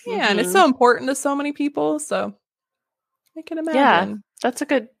 Yeah, and it's so important to so many people. So I can imagine. Yeah, that's a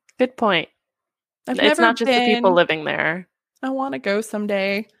good point. It's not just the people living there. I want to go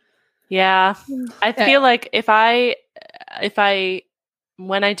someday. Yeah, I feel like if I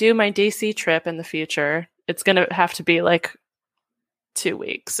when I do my DC trip in the future, it's gonna have to be like 2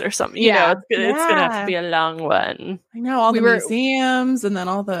 weeks or something. You know, it's gonna have to be a long one. I know all the museums and then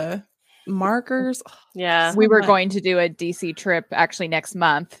all the markers. Yeah, we were going to do a DC trip actually next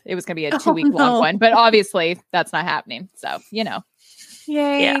month. It was going to be a 2-week long one, but obviously that's not happening. So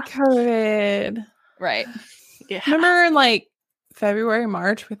yay, COVID. Right. Yeah. Remember in like February,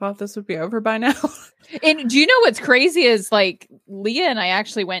 March, we thought this would be over by now. And do you know what's crazy is like Leah and I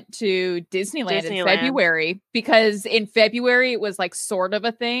actually went to Disneyland in February, because in February it was like sort of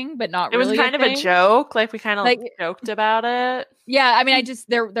a thing, but not really. It was kind of a joke. Like we kind of like joked about it. Yeah. I mean,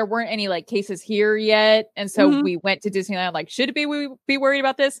 there weren't any like cases here yet. And so we went to Disneyland, like, should we be worried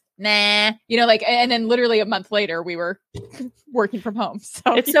about this? Nah, and then literally a month later we were working from home.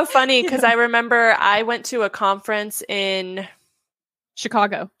 So it's so funny because I remember I went to a conference in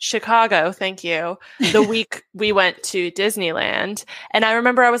Chicago, thank you. The week we went to Disneyland, and I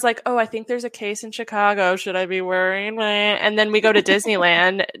remember I was like, oh, I think there's a case in Chicago. Should I be worrying? And then we go to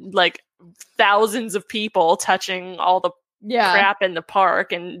Disneyland, like thousands of people touching all the crap in the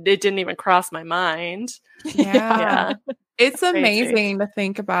park, and it didn't even cross my mind. Yeah. It's amazing to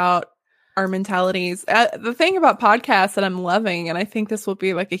think about our mentalities. The thing about podcasts that I'm loving, and I think this will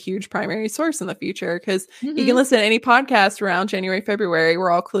be like a huge primary source in the future, because you can listen to any podcast around January, February. We're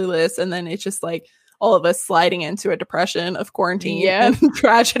all clueless, and then it's just like all of us sliding into a depression of quarantine and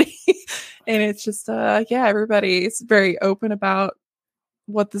tragedy. And it's just everybody's very open about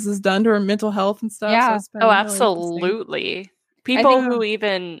what this has done to our mental health and stuff. Yeah. So really absolutely. People who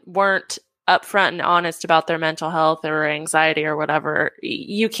even weren't upfront and honest about their mental health or anxiety or whatever,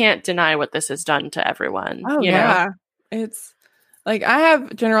 you can't deny what this has done to everyone. You know? It's like, I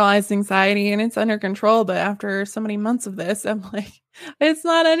have generalized anxiety and it's under control, but after so many months of this, I'm like, it's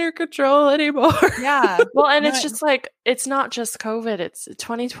not under control anymore. Yeah. Well, and it's just like, it's not just COVID, it's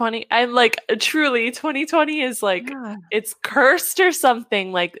 2020. I'm like, truly 2020 is like, it's cursed or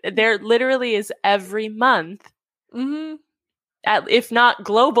something. Like, there literally is every month. If not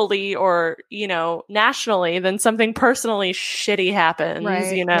globally or, nationally, then something personally shitty happens,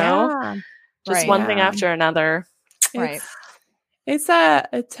 just one thing after another. Right. It's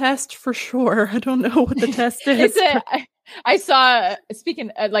a test for sure. I don't know what the test is. I saw,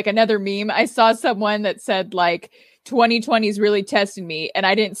 speaking like another meme, I saw someone that said like, 2020 is really testing me, and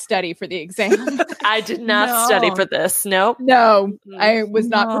I didn't study for the exam. I did not study for this. Nope. No, I was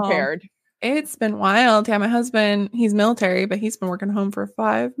not prepared. It's been wild. Yeah, my husband, he's military, but he's been working home for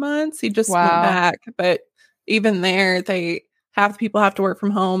 5 months. He just went back. But even there, half the people have to work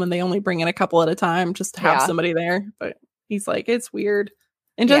from home, and they only bring in a couple at a time just to have somebody there. But he's like, it's weird.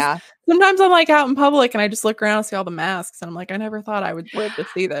 And just sometimes I'm like out in public and I just look around and see all the masks and I'm like, I never thought I would live to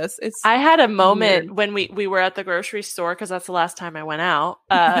see this. I had a moment when we were at the grocery store, because that's the last time I went out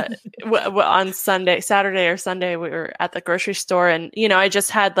on Saturday or Sunday, we were at the grocery store, and I just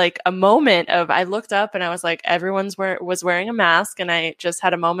had like a moment of, I looked up and I was like, everyone's was wearing a mask, and I just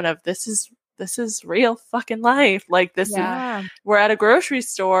had a moment of, this is real fucking life. Like we're at a grocery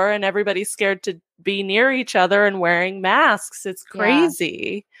store and everybody's scared to be near each other and wearing masks. It's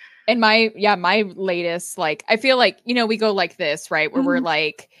crazy. And my latest, like, I feel like, we go like this, right? Where we're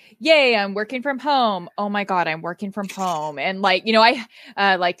like, yay, I'm working from home. Oh my God, I'm working from home. And like,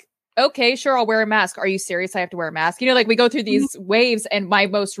 okay, sure, I'll wear a mask. Are you serious? I have to wear a mask. Like we go through these waves, and my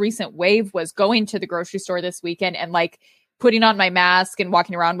most recent wave was going to the grocery store this weekend and like putting on my mask and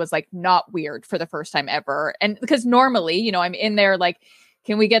walking around was like not weird for the first time ever. And because normally, I'm in there like,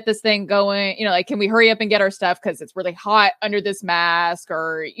 can we get this thing going? Like, can we hurry up and get our stuff? Cause it's really hot under this mask,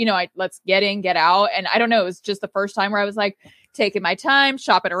 or, let's get in, get out. And I don't know, it was just the first time where I was like taking my time,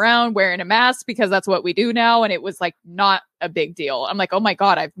 shopping around, wearing a mask, because that's what we do now. And it was like not a big deal. I'm like, oh my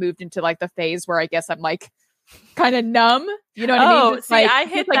God, I've moved into like the phase where I guess I'm like kind of numb. You know what I mean? It's see, I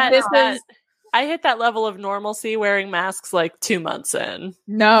hit that. I hit that level of normalcy wearing masks like 2 months in.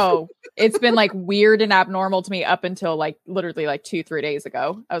 No, it's been like weird and abnormal to me up until like literally like 2-3 days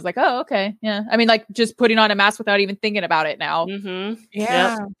ago. I was like, oh, okay. Yeah. I mean, like just putting on a mask without even thinking about it now. Mm-hmm.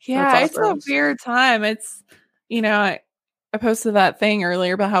 Yeah. Yep. Yeah. It's a weird time. It's, I posted that thing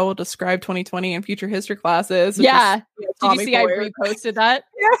earlier about how we'll describe 2020 in future history classes. Yeah. Did you see I reposted that?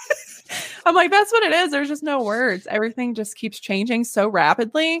 Yeah. I'm like, that's what it is. There's just no words. Everything just keeps changing so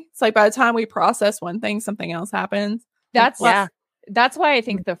rapidly. It's like by the time we process one thing, something else happens. That's why I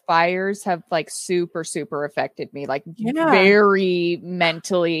think the fires have like super, super affected me. Like very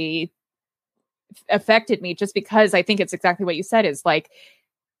mentally affected me, just because I think it's exactly what you said, is like,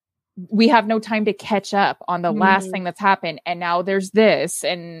 we have no time to catch up on the last thing that's happened. And now there's this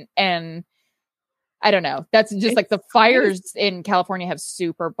and I don't know. That's just like the fires in California have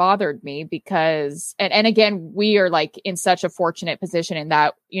super bothered me because, and again, we are like in such a fortunate position in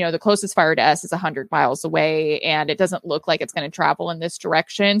that, the closest fire to us is 100 miles away and it doesn't look like it's going to travel in this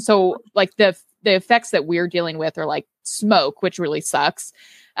direction. So like the effects that we're dealing with are like smoke, which really sucks.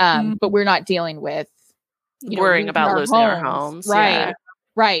 But we're not dealing with worrying about losing our homes. Right. Yeah.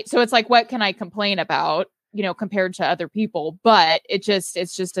 Right. So it's like, what can I complain about, compared to other people? But it's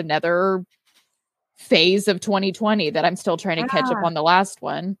just another phase of 2020 that I'm still trying to catch up on the last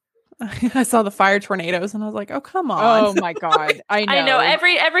one. I saw the fire tornadoes and I was like, oh, come on. Oh my God. I know. I know.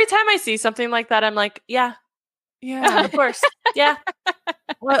 Every time I see something like that, I'm like, yeah, of course. Yeah.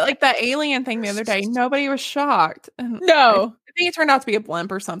 Well, like that alien thing the other day, nobody was shocked. No. I think it turned out to be a blimp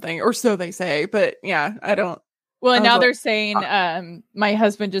or something, or so they say. But yeah, I don't. Well, and now they're saying, my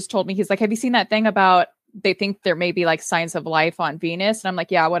husband just told me, he's like, have you seen that thing about, they think there may be like signs of life on Venus? And I'm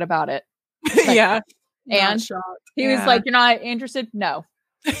like, yeah, what about it? Like, yeah. And he was like, you're not interested? No.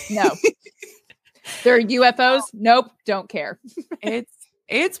 There are UFOs? Nope. Don't care.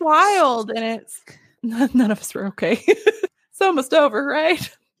 It's wild. And it's none of us were okay. It's almost over, right?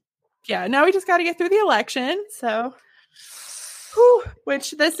 Yeah. Now we just got to get through the election. So.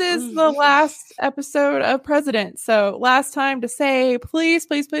 Which this is the last episode of President. So last time to say, please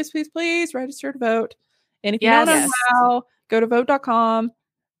register to vote. And if you don't know how, go to vote.com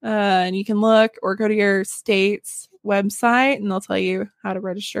and you can look, or go to your state's website and they'll tell you how to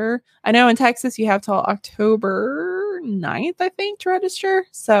register. I know in Texas you have till October 9th, I think, to register.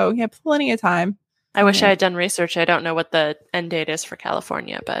 So you have plenty of time. I wish I had done research. I don't know what the end date is for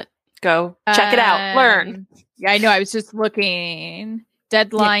California, but go check it out. Learn. Yeah, I know. I was just looking.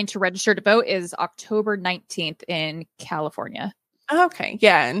 Deadline to register to vote is October 19th in California. Okay.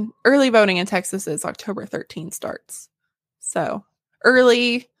 Yeah. And early voting in Texas is October 13th starts. So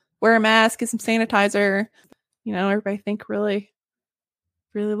early, wear a mask, get some sanitizer. Everybody think really,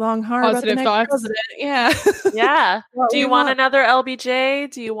 really long, hard positive about the next thoughts. President. Yeah. Yeah. Do you want another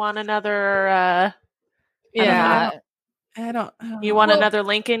LBJ? Do you want another, I don't you want another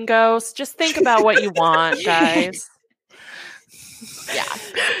Lincoln ghost? Just think about what you want, guys.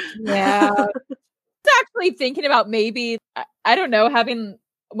 Yeah. Actually thinking about maybe, I don't know, having,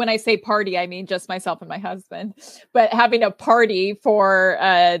 when I say party, I mean just myself and my husband, but having a party for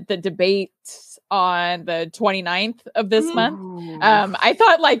the debate on the 29th of this month. I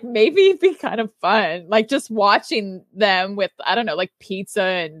thought like maybe it'd be kind of fun, like just watching them with, I don't know, like pizza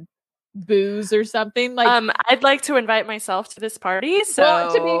and booze or something. Like I'd like to invite myself to this party.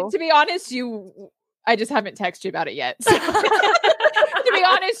 So to be honest, I just haven't texted you about it yet. So. To be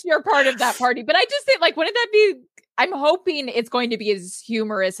honest, you're part of that party. But I just think, like, wouldn't that be, I'm hoping it's going to be as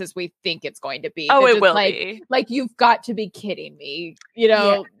humorous as we think it's going to be. Oh, it will like, be. Like, you've got to be kidding me. You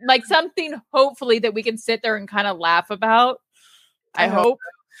know, like something hopefully that we can sit there and kind of laugh about. I hope.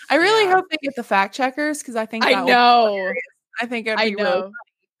 I really hope they get the fact checkers because I think I know. I think it'd be really funny.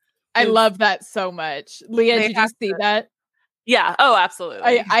 I love that so much. Leah, did you see that? Yeah. Oh,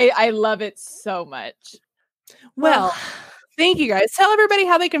 absolutely. I love it so much. Well, thank you guys. Tell everybody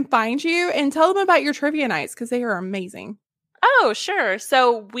how they can find you and tell them about your trivia nights because they are amazing. Oh, sure.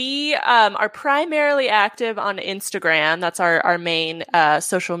 So we are primarily active on Instagram. That's our main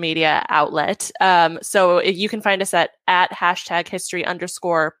social media outlet. So you can find us at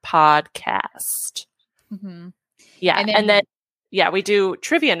 #history_podcast. Mm-hmm. Yeah. And then we do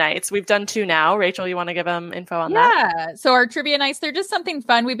trivia nights. We've done 2 now. Rachel, you want to give them info on that? Yeah. So our trivia nights, they're just something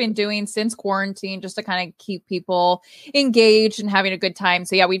fun we've been doing since quarantine just to kind of keep people engaged and having a good time.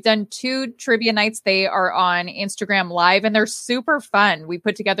 So yeah, we've done 2 trivia nights. They are on Instagram Live and they're super fun. We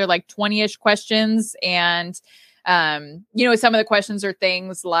put together like 20-ish questions and, some of the questions are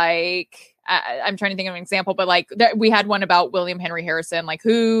things like, I'm trying to think of an example, but like we had one about William Henry Harrison, like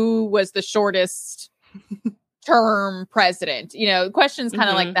who was the shortest term president, questions kind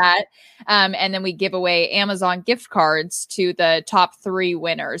of like that. And then we give away Amazon gift cards to the top 3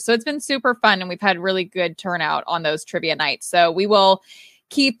 winners. So it's been super fun and we've had really good turnout on those trivia nights. So we will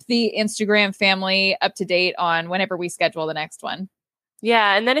keep the Instagram family up to date on whenever we schedule the next one.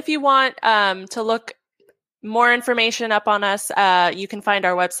 Yeah. And then if you want to look more information up on us, you can find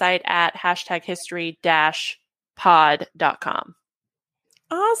our website at #history-pod.com.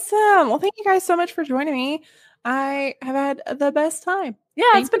 Awesome. Well, thank you guys so much for joining me. I have had the best time. Yeah,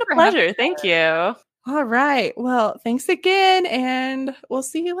 it's been a pleasure. Thank you. All right. Well, thanks again, and we'll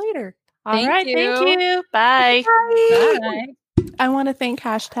see you later. Thank you. Bye. Bye. I want to thank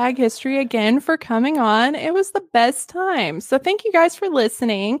 #history again for coming on. It was the best time. So thank you guys for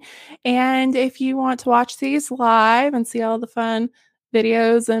listening. And if you want to watch these live and see all the fun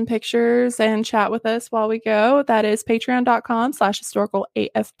videos and pictures and chat with us while we go, that is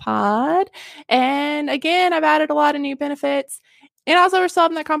patreon.com/historicalafpod. And again, I've added a lot of new benefits. And also we're still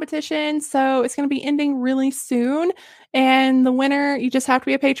in that competition. So it's going to be ending really soon. And the winner, you just have to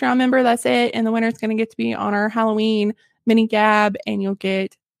be a Patreon member. That's it. And the winner is going to get to be on our Halloween mini gab, and you'll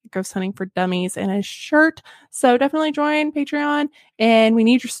get Ghost Hunting for Dummies and a shirt. So definitely join Patreon. And we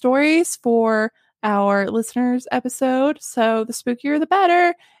need your stories for our listeners episode. So the spookier, the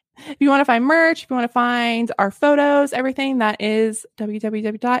better. If you want to find merch, if you want to find our photos, everything, that is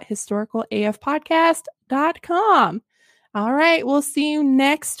www.historicalafpodcast.com. All right. We'll see you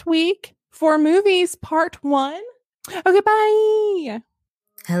next week for movies part 1. Okay. Bye.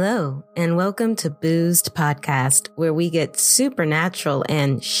 Hello, and welcome to Boozed Podcast, where we get supernatural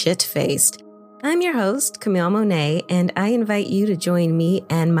and shit-faced. I'm your host, Camille Monet, and I invite you to join me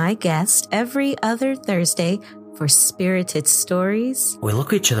and my guest every other Thursday for spirited stories. We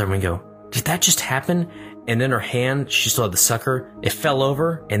look at each other and we go, did that just happen? And in her hand, she still had the sucker. It fell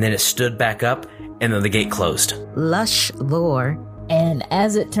over, and then it stood back up, and then the gate closed. Lush lore. And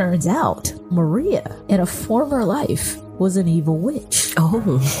as it turns out, Maria, in a former life, was an evil witch.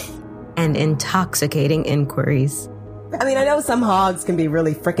 Oh. And intoxicating inquiries. I mean, I know some hogs can be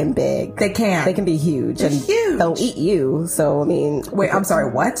really freaking big. They can be huge. They're huge. They'll eat you. So, I mean... Wait, I'm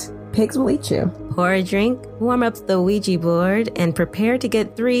sorry, what? Pigs will eat you. Pour a drink, warm up the Ouija board, and prepare to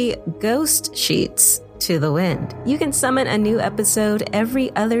get 3 ghost sheets to the wind. You can summon a new episode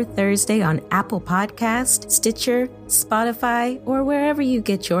every other Thursday on Apple Podcast, Stitcher, Spotify, or wherever you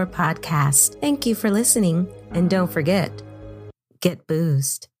get your podcasts. Thank you for listening. And don't forget, get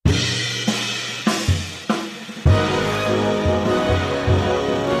boozed.